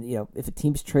trying, if a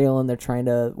team's trailing, they're trying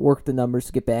to work the numbers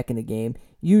to get back in the game.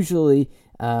 Usually,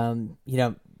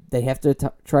 they have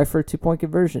to try for a 2-point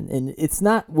conversion. And it's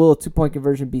not, will a 2-point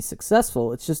conversion be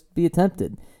successful? It's just be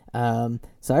attempted. So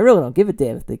I really don't give a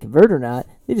damn if they convert or not.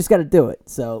 They just got to do it.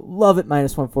 So love it,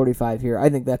 minus 145 here. I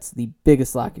think that's the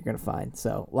biggest lock you're going to find.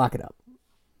 So lock it up.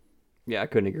 Yeah, I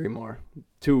couldn't agree more.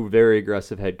 Two very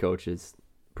aggressive head coaches,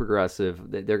 progressive.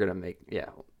 They're going to make, this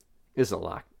is a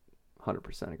lock.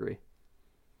 100% agree.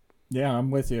 Yeah,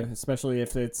 I'm with you, especially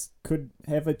if it's could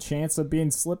have a chance of being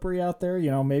slippery out there.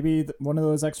 Maybe one of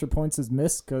those extra points is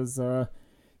missed because,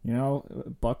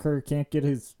 Bucker can't get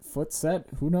his foot set.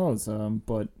 Who knows?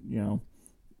 But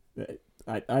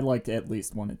I like at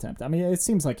least one attempt. I mean, it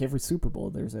seems like every Super Bowl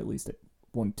there's at least a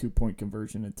 1 2-point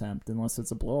conversion attempt, unless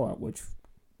it's a blowout, which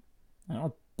I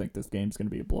don't think this game's going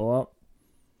to be a blowout.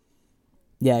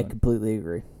 Yeah, I completely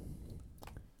agree.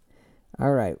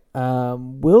 All right.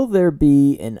 Will there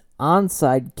be an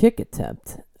onside kick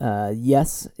attempt?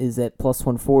 Yes is at plus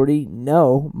 140.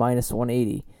 No, minus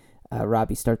 180.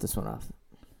 Robbie, start this one off.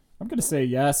 I'm going to say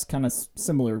yes, kind of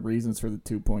similar reasons for the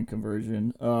 2-point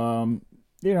conversion. I'll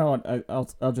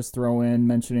just throw in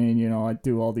mentioning, I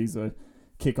do all these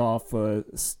kickoff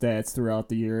stats throughout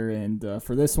the year, and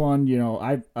for this one,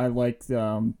 I liked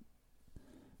I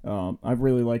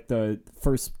really like the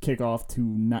first kickoff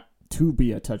to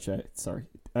be a touchback. Sorry.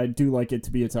 I do like it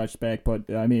to be a touchback, but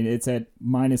I mean, it's at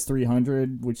minus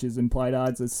 300, which is implied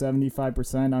odds at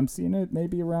 75%. I'm seeing it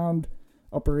maybe around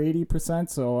upper 80%.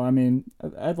 So, I mean,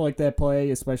 I'd like that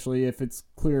play, especially if it's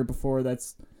clear before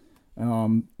that's,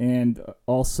 and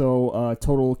also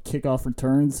total kickoff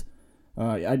returns.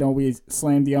 I know we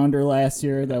slammed the under last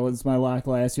year. That was my lock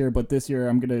last year, but this year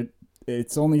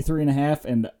it's only 3.5,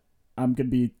 and I'm going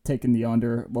to be taking the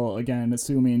under. Well, again,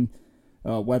 assuming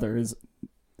weather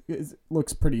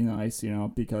looks pretty nice,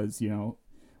 because,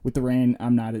 with the rain,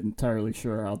 I'm not entirely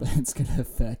sure how that's going to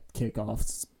affect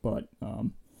kickoffs. But,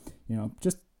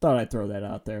 just thought I'd throw that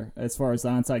out there. As far as the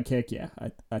onside kick, yeah,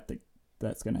 I think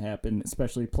that's going to happen,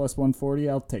 especially plus 140.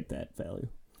 I'll take that value.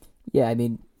 Yeah, I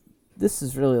mean, this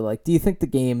is really do you think the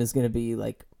game is going to be,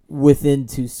 within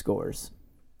 2 scores?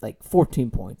 14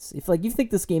 points. If, you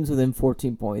think this game's within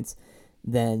 14 points,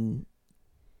 then,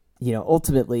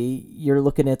 ultimately you're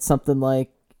looking at something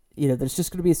there's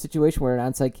just going to be a situation where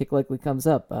an onside kick likely comes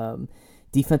up.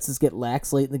 Defenses get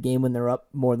lax late in the game when they're up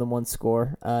more than 1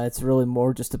 score. It's really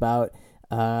more just about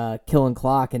killing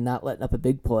clock and not letting up a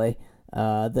big play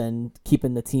than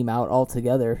keeping the team out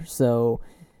altogether. So,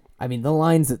 I mean, the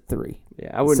line's at 3.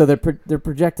 Yeah, I wouldn't. So they're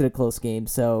projected a close game.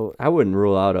 So I wouldn't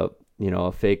rule out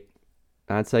a fake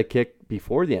onside kick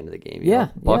before the end of the game.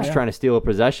 Bucks trying to steal a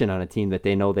possession on a team that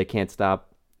they know they can't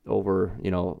stop over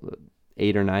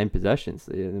 8 or 9 possessions.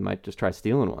 They might just try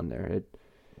stealing one there.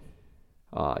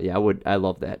 I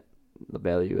love that. The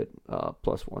value at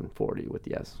plus 140 with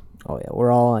yes. Oh yeah,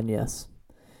 we're all on yes.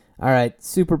 All right,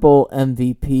 Super Bowl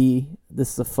MVP.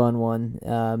 This is a fun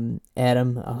one.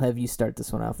 Adam, I'll have you start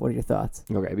this one off. What are your thoughts?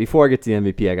 Okay, before I get to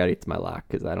the MVP, I got to get to my lock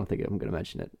because I don't think I'm going to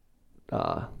mention it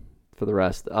for the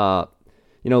rest.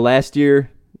 Last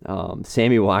year,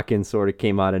 Sammy Watkins sort of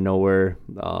came out of nowhere.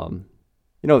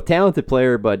 Talented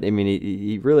player, but I mean,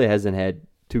 he really hasn't had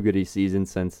too good a season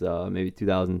since maybe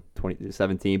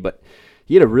 2017. But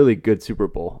he had a really good Super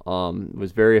Bowl.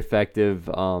 Was very effective.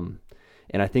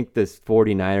 And I think this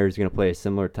 49ers is going to play a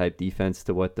similar type defense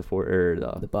to what the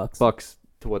Bucks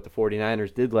to what the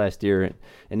 49ers did last year,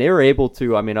 and they were able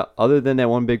to. I mean, other than that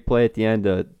one big play at the end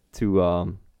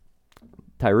to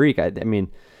Tyreek, I mean,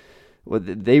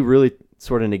 they really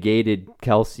sort of negated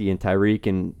Kelsey and Tyreek,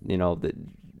 and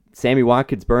Sammy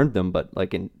Watkins burned them, but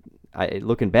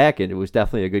looking back, it was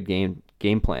definitely a good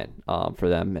game plan for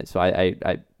them. So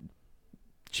I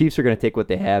Chiefs are going to take what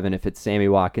they have, and if it's Sammy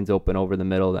Watkins open over the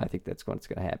middle, I think that's what's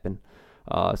going to happen.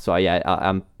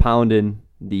 I'm pounding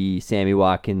the Sammy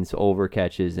Watkins over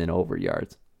catches and over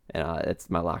yards, and that's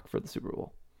my lock for the Super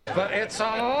Bowl. But it's a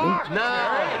lock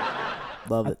now.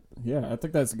 Love it. I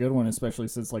think that's a good one, especially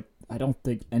since I don't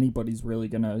think anybody's really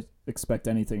going to expect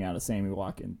anything out of Sammy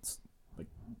Watkins.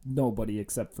 Nobody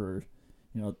except for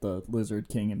the Lizard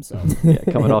King himself. Yeah,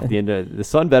 coming off the end of the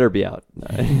sun better be out.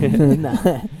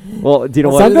 Nah. Well, do you know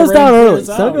what? Sun goes down early.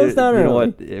 Sun goes down early. You know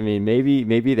what? I mean,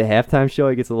 maybe the halftime show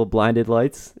he gets a little blinded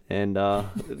lights and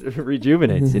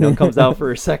rejuvenates. Comes out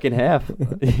for a second half.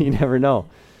 You never know.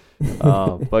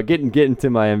 But getting to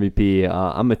my MVP,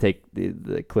 I'm gonna take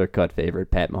the clear cut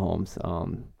favorite, Pat Mahomes.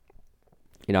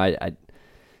 I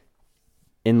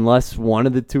unless one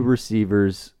of the 2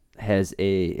 receivers has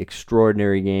a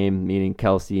extraordinary game, meaning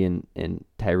Kelsey and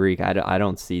Tyreek, I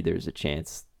don't see there's a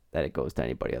chance that it goes to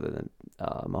anybody other than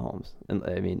Mahomes. And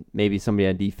I mean, maybe somebody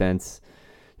on defense,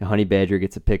 Honey Badger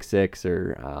gets a pick 6,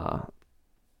 or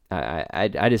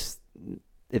I just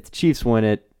if the Chiefs win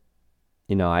it,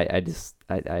 I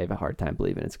have a hard time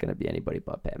believing it's going to be anybody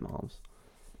but Pat Mahomes.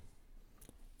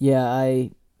 Yeah,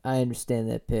 I understand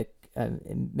that pick.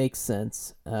 It makes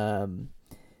sense.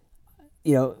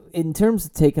 in terms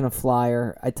of taking a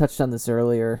flyer, I touched on this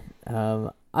earlier.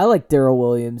 I like Darrell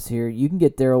Williams here. You can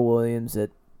get Darrell Williams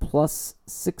at plus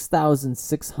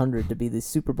 6,600 to be the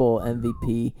Super Bowl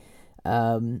MVP.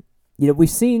 We've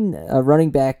seen a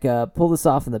running back pull this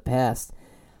off in the past.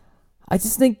 I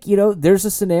just think, there's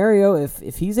a scenario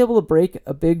if he's able to break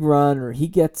a big run or he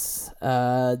gets,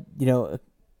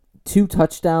 2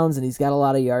 touchdowns and he's got a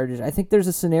lot of yardage, I think there's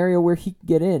a scenario where he can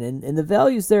get in. And the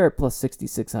value's there at plus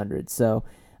 6,600. So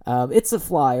it's a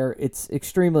flyer. It's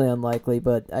extremely unlikely,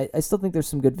 but I still think there's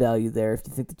some good value there if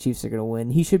you think the Chiefs are going to win.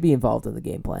 He should be involved in the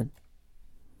game plan.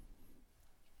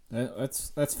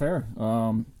 That's fair.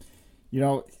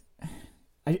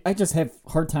 I just have a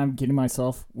hard time getting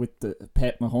myself with the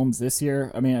Pat Mahomes this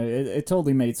year. I mean, it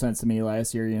totally made sense to me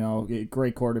last year.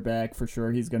 Great quarterback for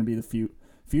sure. He's going to be the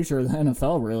future of the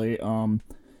NFL, really.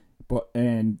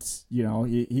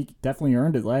 He definitely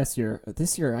earned it last year.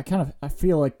 This year, I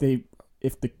feel like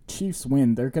if the Chiefs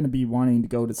win, they're going to be wanting to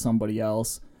go to somebody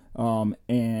else.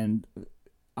 And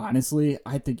honestly,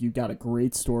 I think you got a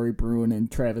great story brewing in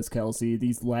Travis Kelce.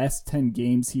 These last 10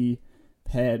 games he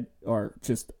had are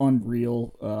just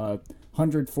unreal.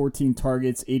 114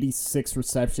 targets, 86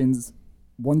 receptions,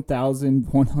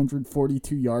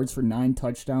 1,142 yards for 9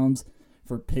 touchdowns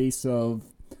for a pace of,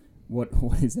 what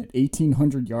is that,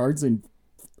 1,800 yards and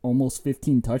almost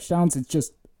 15 touchdowns. It's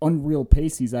just unreal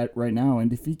pace he's at right now.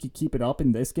 And if he could keep it up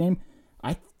in this game,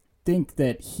 I think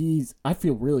that I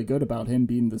feel really good about him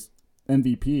being this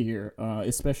MVP here,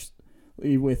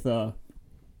 especially with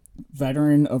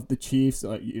veteran of the Chiefs.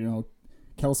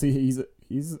 Kelce,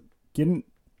 he's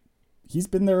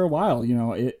been there a while.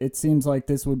 It seems like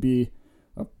this would be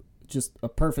just a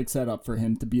perfect setup for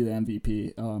him to be the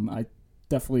MVP. I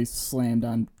definitely slammed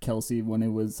on Kelce when it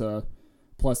was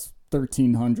plus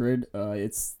 1,300.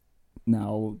 It's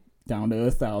now down to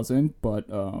 1,000, but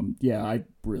I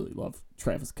really love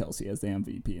Travis Kelce as the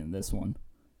MVP in this one.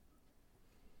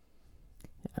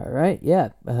 All right, yeah.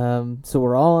 So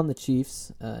we're all on the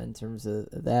Chiefs in terms of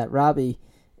that, Robbie.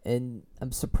 And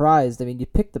I'm surprised. I mean, you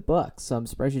picked the Bucks, so I'm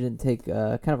surprised you didn't take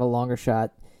kind of a longer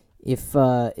shot. If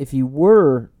you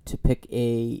were to pick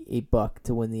a Buck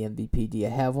to win the MVP, do you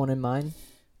have one in mind?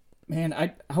 Man,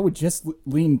 I would just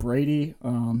lean Brady.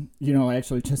 I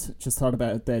actually just thought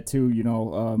about that too.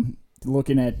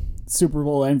 Looking at Super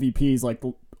Bowl MVPs, like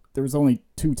there was only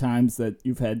 2 times that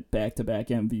you've had back-to-back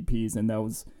MVPs, and that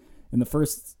was in the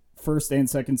first and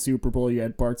second Super Bowl. You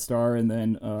had Bart Starr, and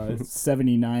then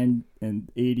 79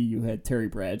 and 80 you had Terry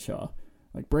Bradshaw.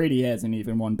 Like Brady hasn't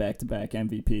even won back-to-back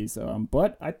MVPs.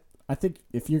 But I think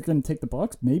if you're going to take the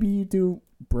Bucs, maybe you do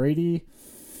Brady.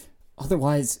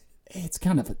 Otherwise, it's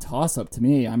kind of a toss-up to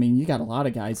me. I mean, you got a lot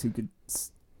of guys who could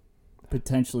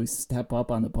potentially step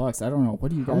up on the Bucs. I don't know.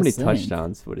 What do you guys think? How many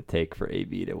touchdowns would it take for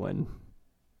AB to win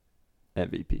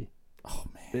MVP? Oh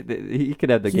man, he could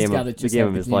have the game of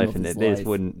his life, and they just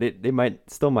wouldn't. They might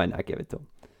not give it to him.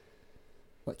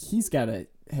 Like he's got to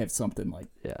have something like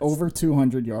over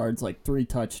 200 yards, like 3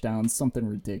 touchdowns, something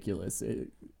ridiculous.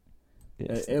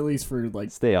 At least for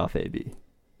like stay off AB.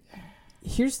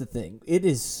 Here's the thing: it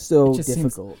is so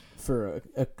difficult for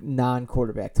a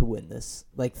non-quarterback to win this.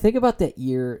 Like think about that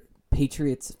year,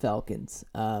 Patriots Falcons.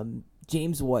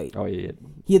 James White. Oh yeah.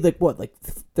 He had like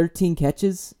 13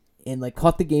 catches. And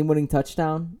caught the game-winning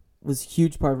touchdown. Was a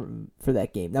huge part for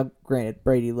that game. Now, granted,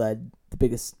 Brady led the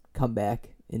biggest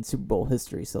comeback in Super Bowl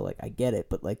history, so I get it.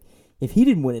 But if he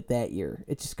didn't win it that year,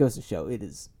 it just goes to show it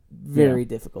is very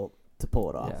difficult to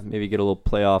pull it off. Yeah, maybe get a little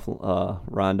playoff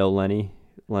Rondo Leonard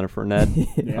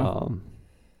Fournette,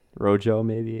 Rojo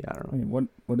maybe. I don't know. I mean,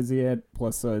 what is he at?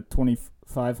 Plus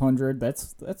 2,500.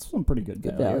 That's some pretty good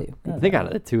value. I think out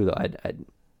of the two though,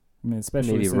 I mean,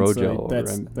 especially maybe since Rojo.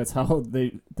 That's how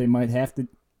they might have to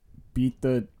beat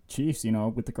the Chiefs,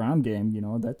 with the ground game.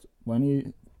 That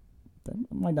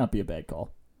might not be a bad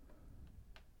call.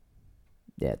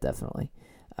 Yeah, definitely.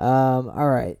 All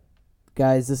right,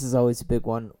 guys, this is always a big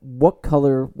one. What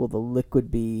color will the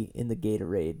liquid be in the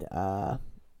Gatorade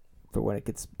for when it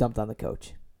gets dumped on the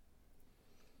coach?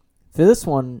 For this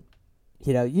one,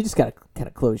 you just gotta kind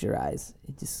of close your eyes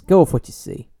and just go with what you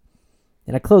see.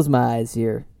 And I close my eyes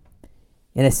here.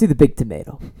 And I see the big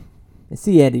tomato. I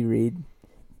see Andy Reid.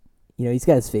 He's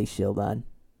got his face shield on.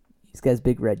 He's got his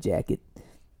big red jacket.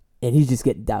 And he's just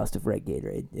getting doused with red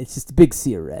Gatorade. It's just a big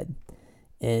sea of red.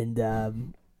 And,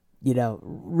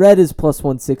 red is plus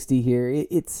 160 here.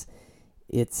 It's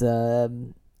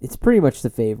pretty much the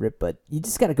favorite, but you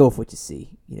just got to go with what you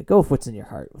see. Go with what's in your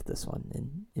heart with this one.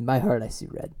 And in my heart, I see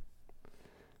red.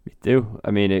 Me too.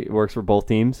 I mean, it works for both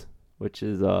teams, which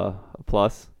is a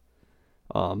plus.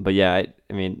 But yeah,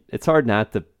 I mean, it's hard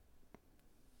not to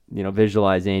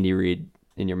visualize Andy Reid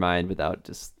in your mind without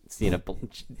just seeing a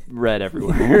red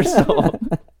everywhere. So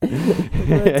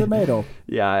Red tomato.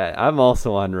 yeah, I'm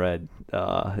also on red.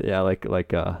 Yeah, like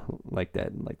that,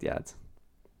 like the odds.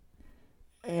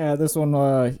 Yeah, this one,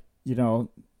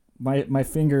 my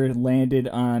finger landed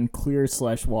on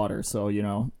clear/water, so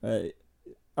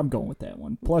I'm going with that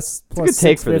one. Plus It's a good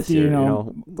take for this 650, year.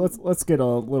 Let's get a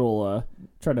little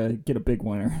try to get a big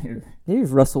winner here. Maybe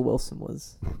if Russell Wilson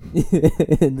was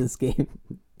in this game,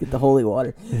 get the holy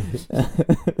water.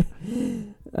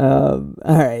 All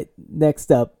right,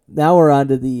 next up. Now we're on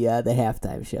to the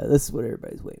halftime show. This is what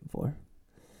everybody's waiting for.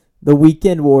 The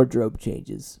weekend wardrobe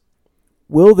changes.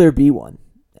 Will there be one?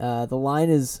 The line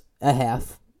is a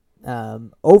half.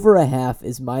 Over a half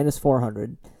is minus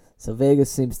 400. So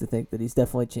Vegas seems to think that he's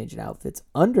definitely changing outfits.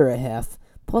 Under a half,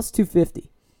 plus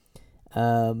 250.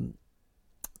 I'm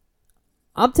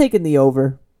taking the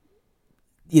over.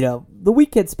 The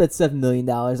Weeknd spent $7 million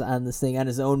on this thing, on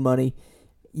his own money.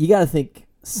 You got to think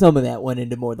some of that went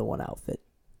into more than one outfit.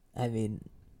 I mean,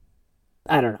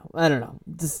 I don't know.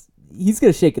 He's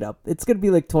going to shake it up. It's going to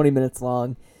be like 20 minutes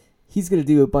long. He's going to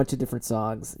do a bunch of different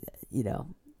songs.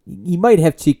 He might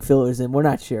have cheek fillers in. We're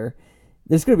not sure.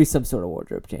 There's going to be some sort of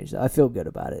wardrobe change, though. I feel good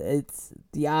about it.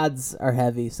 The odds are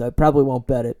heavy, so I probably won't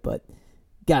bet it, but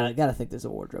gotta think there's a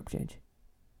wardrobe change.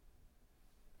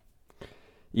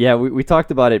 Yeah, we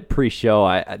talked about it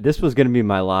pre-show. This was going to be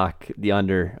my lock, the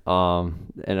under,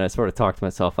 and I sort of talked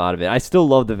myself out of it. I still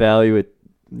love the value at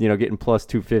getting plus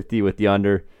 250 with the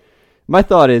under. My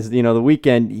thought is, the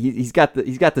Weeknd, he's got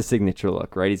the signature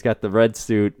look, right? He's got the red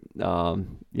suit.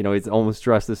 He's almost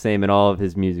dressed the same in all of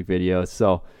his music videos.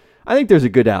 So I think there's a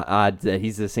good odds that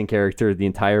he's the same character the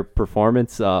entire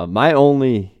performance. My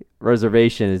only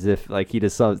reservation is if he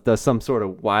does some sort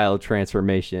of wild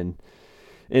transformation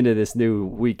into this new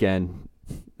Weeknd.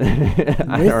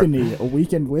 A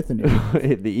weekend with an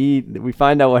E. The E. We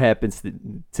find out what happens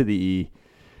to the E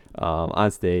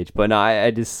on stage, but no, I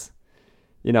just.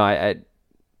 I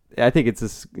think it's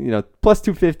just, plus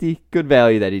 250, good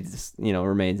value that he just,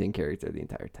 remains in character the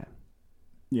entire time.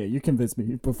 Yeah, you convinced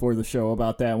me before the show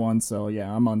about that one, so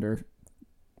yeah, I'm under.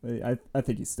 I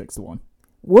think he sticks to one.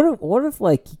 What if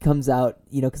he comes out,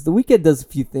 because the Weeknd does a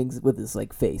few things with his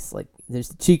face, there's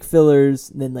the cheek fillers,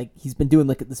 and then he's been doing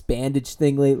this bandage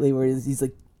thing lately where he's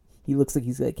he looks like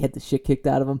he's had the shit kicked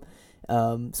out of him.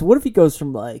 So what if he goes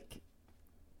from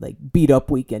beat up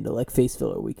Weeknd to face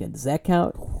filler Weeknd? Does that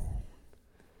count?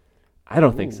 I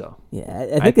don't think so. Yeah,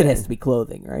 I think it has to be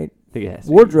clothing, right? I think it has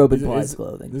to Wardrobe implies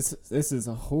clothing. This is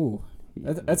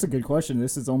that's a good question.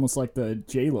 This is almost like the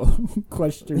J-Lo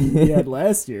question we had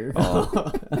last year.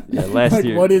 Yeah, last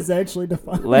year. What is actually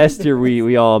defined? Last year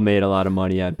we all made a lot of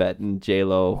money on betting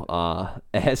J-Lo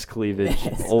ass cleavage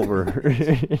over.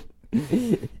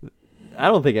 I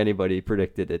don't think anybody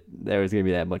predicted that there was going to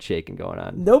be that much shaking going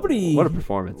on. Nobody What a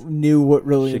performance. Knew what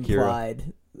really Shakira.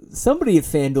 implied. Somebody at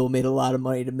FanDuel made a lot of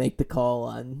money to make the call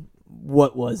on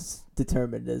what was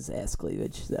determined as ass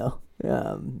cleavage. So,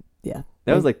 yeah.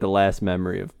 That was the last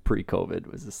memory of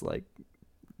pre-COVID was just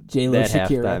J-Lo that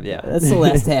Shakira. halftime, yeah. That's the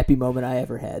last happy moment I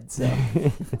ever had. So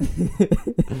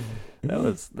that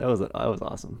was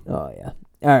awesome. Oh yeah.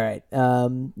 All right.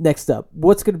 Next up,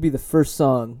 what's going to be the first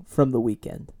song from the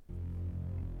Weeknd?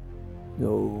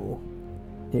 Oh,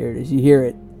 here it is. You hear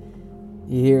it.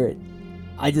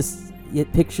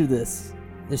 Picture this.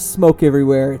 There's smoke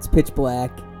everywhere. It's pitch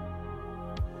black.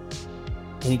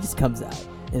 And he just comes out.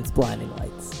 And it's blinding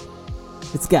lights.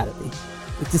 It's got to be.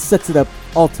 It just sets it up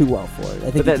all too well for it.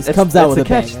 I think it just comes out with a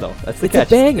banger. That's the catch, though. That's the it's catch.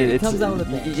 A banger. It comes out with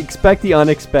a banger. You expect the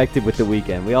unexpected with the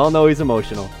Weeknd. We all know he's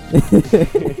emotional.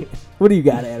 What do you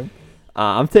got, Adam?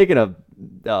 I'm taking a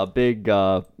big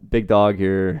dog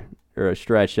here, or a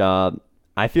stretch.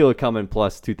 I feel it coming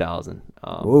plus 2,000.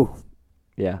 Ooh.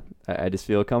 Yeah, I just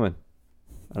feel it coming.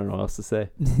 I don't know what else to say.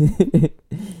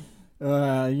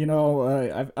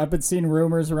 I've been seeing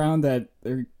rumors around that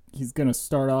he's gonna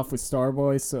start off with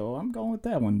Starboy, so I'm going with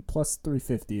that one plus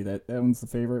 350. That one's the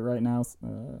favorite right now.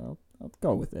 I'll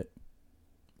go with it.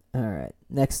 All right.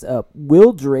 Next up,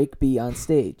 will Drake be on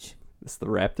stage? It's the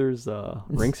Raptors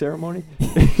ring ceremony.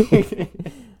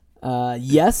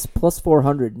 Yes, plus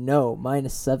 400. No,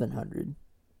 minus 700.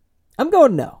 I'm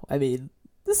going no. I mean,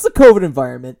 this is a COVID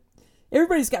environment.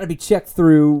 Everybody's got to be checked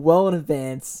through well in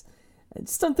advance. I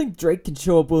just don't think Drake can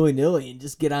show up willy-nilly and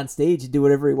just get on stage and do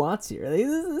whatever he wants here.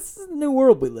 This is the new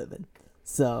world we live in.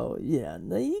 So, yeah,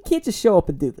 you can't just show up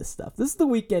and do this stuff. This is the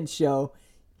Weeknd show.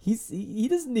 He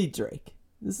doesn't need Drake.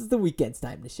 This is the Weeknd's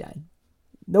time to shine.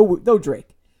 No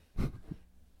Drake.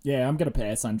 Yeah, I'm gonna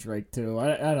pass on Drake too.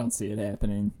 I don't see it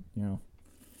happening.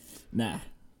 Nah.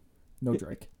 No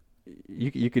Drake.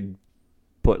 You could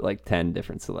put like 10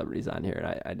 different celebrities on here,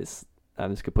 and I'm just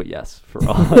gonna put yes for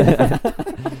all.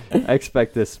 I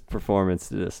expect this performance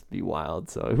to just be wild.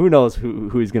 So who knows who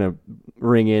he's gonna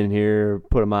ring in here,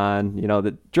 put him on. You know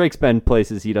that Drake's been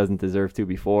places he doesn't deserve to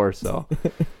before. So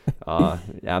yeah,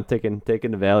 I'm taking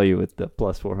the value with the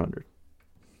plus 400.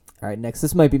 All right, next.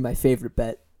 This might be my favorite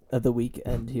bet of the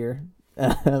weekend here.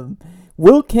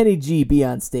 Will Kenny G be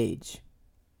on stage?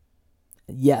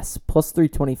 Yes, plus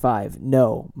 325.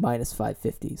 No, minus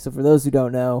 550. So for those who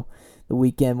don't know, The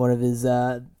Weeknd, one of his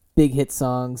big hit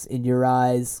songs, In Your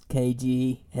Eyes, Kenny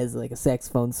G has like a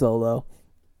saxophone solo.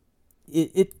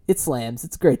 It slams.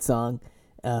 It's a great song.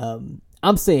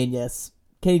 I'm saying yes.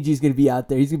 Kenny G's going to be out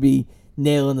there. He's going to be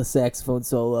nailing the saxophone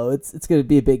solo. It's going to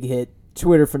be a big hit.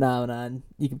 Twitter phenomenon.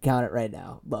 You can count it right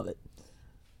now. Love it.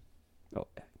 Oh,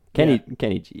 Kenny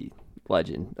G,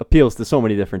 legend, appeals to so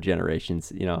many different generations.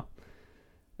 You know,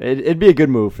 it'd be a good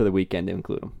move for The Weeknd to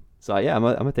include him. So yeah, I'm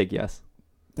gonna take yes.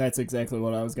 That's exactly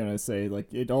what I was gonna say.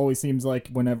 Like, it always seems like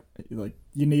whenever like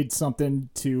you need something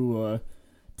to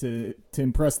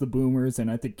impress the boomers,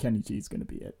 and I think Kenny G's gonna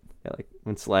be it. Yeah, like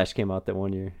when Slash came out that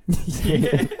one year.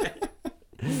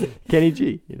 Kenny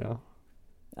G, you know.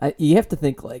 You have to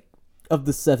think like of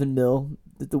the $7 million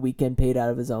that The Weeknd paid out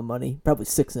of his own money, probably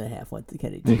 6.5 went to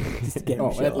Kenny G just to get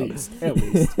him at least.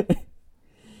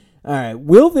 All right.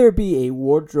 Will there be a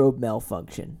wardrobe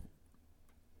malfunction?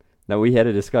 Now, we had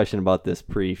a discussion about this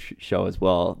pre-show as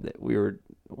well. That we were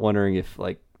wondering if,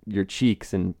 like, your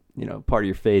cheeks and, you know, part of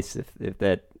your face, if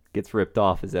that gets ripped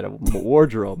off, is that a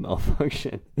wardrobe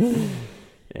malfunction?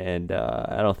 And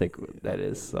I don't think that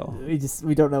is. So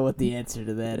we don't know what the answer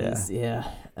to that is. Yeah.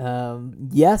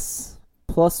 Yes,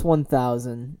 plus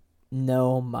 1,000.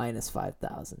 No, minus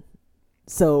 5,000.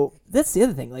 So that's the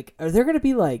other thing. Like, are there gonna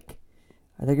be like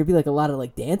a lot of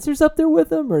like dancers up there with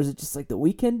them, or is it just like The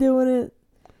Weeknd doing it?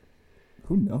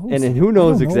 Who knows? And then who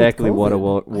knows exactly what a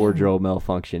wardrobe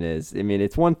malfunction is? I mean,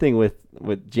 it's one thing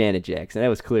with Janet Jackson. That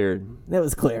was clear. It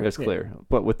was clear.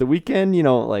 But with The Weeknd, you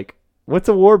know, like, what's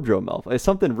a wardrobe malfunction? If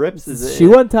something rips, is it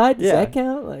shoe untied? Does that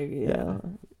count? Like,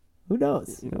 who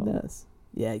knows? You know. Who knows?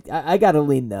 Yeah, I gotta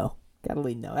lean no. I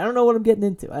don't know what I'm getting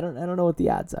into. I don't know what the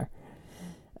odds are.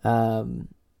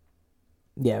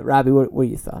 Yeah, Robbie, what are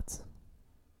your thoughts?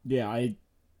 Yeah, I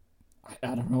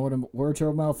don't know what a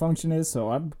wardrobe malfunction is,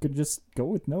 so I'm gonna just go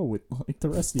with no with like the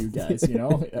rest of you guys. You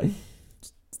know,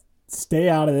 stay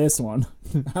out of this one.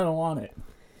 I don't want it.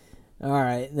 All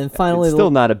right, and then finally, it's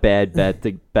still not a bad bet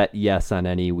to bet yes on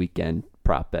any weekend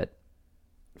prop bet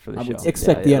for the show.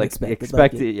 Expect the unexpected.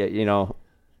 Expect it. You know,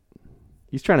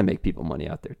 he's trying to make people money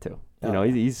out there too. You know,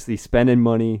 he's spending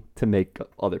money to make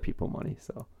other people money.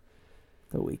 So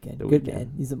The Weeknd, good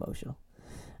man. He's emotional.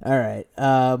 All right.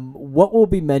 What will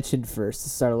be mentioned first?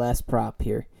 This is our last prop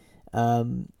here.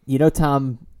 You know,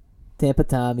 Tampa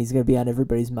Tom, he's going to be on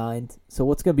everybody's mind. So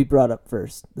what's going to be brought up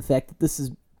first? The fact that this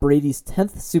is Brady's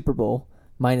 10th Super Bowl,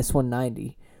 minus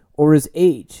 190, or his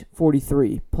age,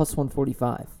 43, plus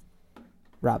 145.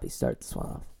 Robbie, start this one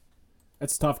off.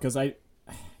 That's tough because I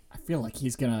feel like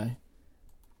he's going to...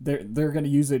 They're going to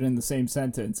use it in the same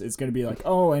sentence. It's going to be like,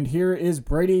 oh, and here is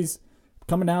Brady's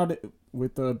coming out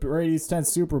with the Brady's 10th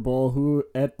Super Bowl, who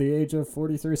at the age of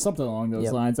 43, something along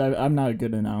those lines. I'm not a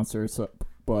good announcer,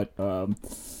 but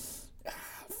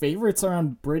favorites are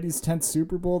on Brady's 10th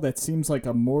Super Bowl. That seems like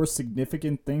a more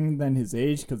significant thing than his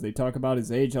age because they talk about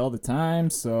his age all the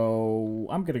time. So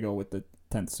I'm going to go with the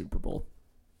 10th Super Bowl.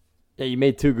 Yeah, you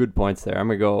made two good points there. I'm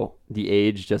going to go the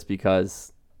age just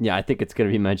because... Yeah, I think it's going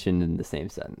to be mentioned in the same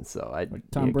sentence. So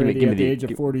Tom Brady at the age of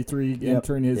 43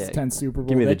 entering his 10th Super Bowl.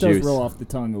 Give me that the does juice. roll off the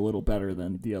tongue a little better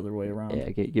than the other way around. Yeah,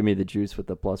 give me the juice with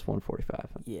the plus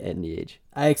 145 and the age.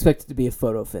 I expect it to be a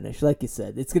photo finish. Like you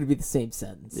said, it's going to be the same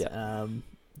sentence. Yeah.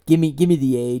 Give me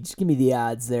the age. Give me the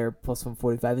odds there, plus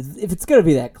 145. If it's going to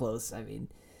be that close, I mean,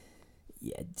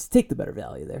 yeah, just take the better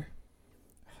value there.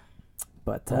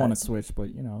 But I want to switch,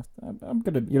 but, you know, I'm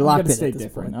going to stay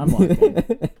different. I'm locked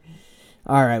in.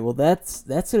 All right, well, that's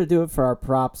going to do it for our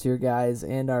props here, guys,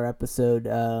 and our episode.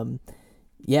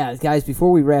 Yeah, guys,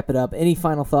 before we wrap it up, any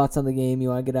final thoughts on the game you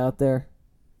want to get out there?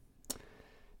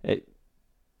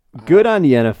 Good on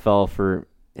the NFL for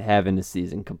having the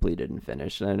season completed and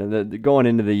finished. And going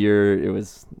into the year, it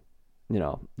was, you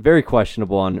know, very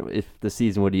questionable on if the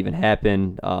season would even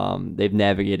happen. They've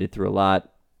navigated through a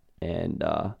lot, and,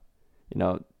 you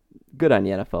know, good on the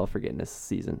NFL for getting this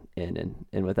season in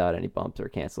and without any bumps or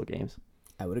canceled games.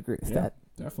 I would agree with that.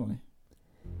 Definitely.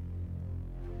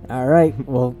 All right.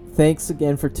 Well, thanks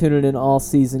again for tuning in all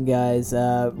season, guys.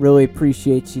 Really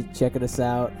appreciate you checking us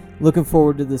out. Looking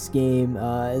forward to this game.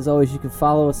 As always, you can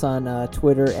follow us on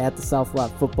Twitter at the South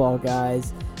Lot Football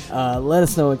Guys. Let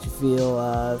us know what you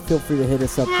feel. Feel free to hit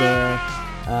us up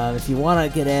there. If you want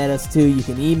to get at us too, you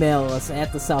can email us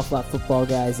at the South Lot Football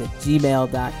Guys at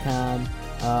gmail.com.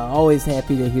 Always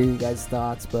happy to hear you guys'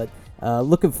 thoughts, but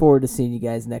looking forward to seeing you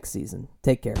guys next season.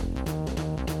 Take care.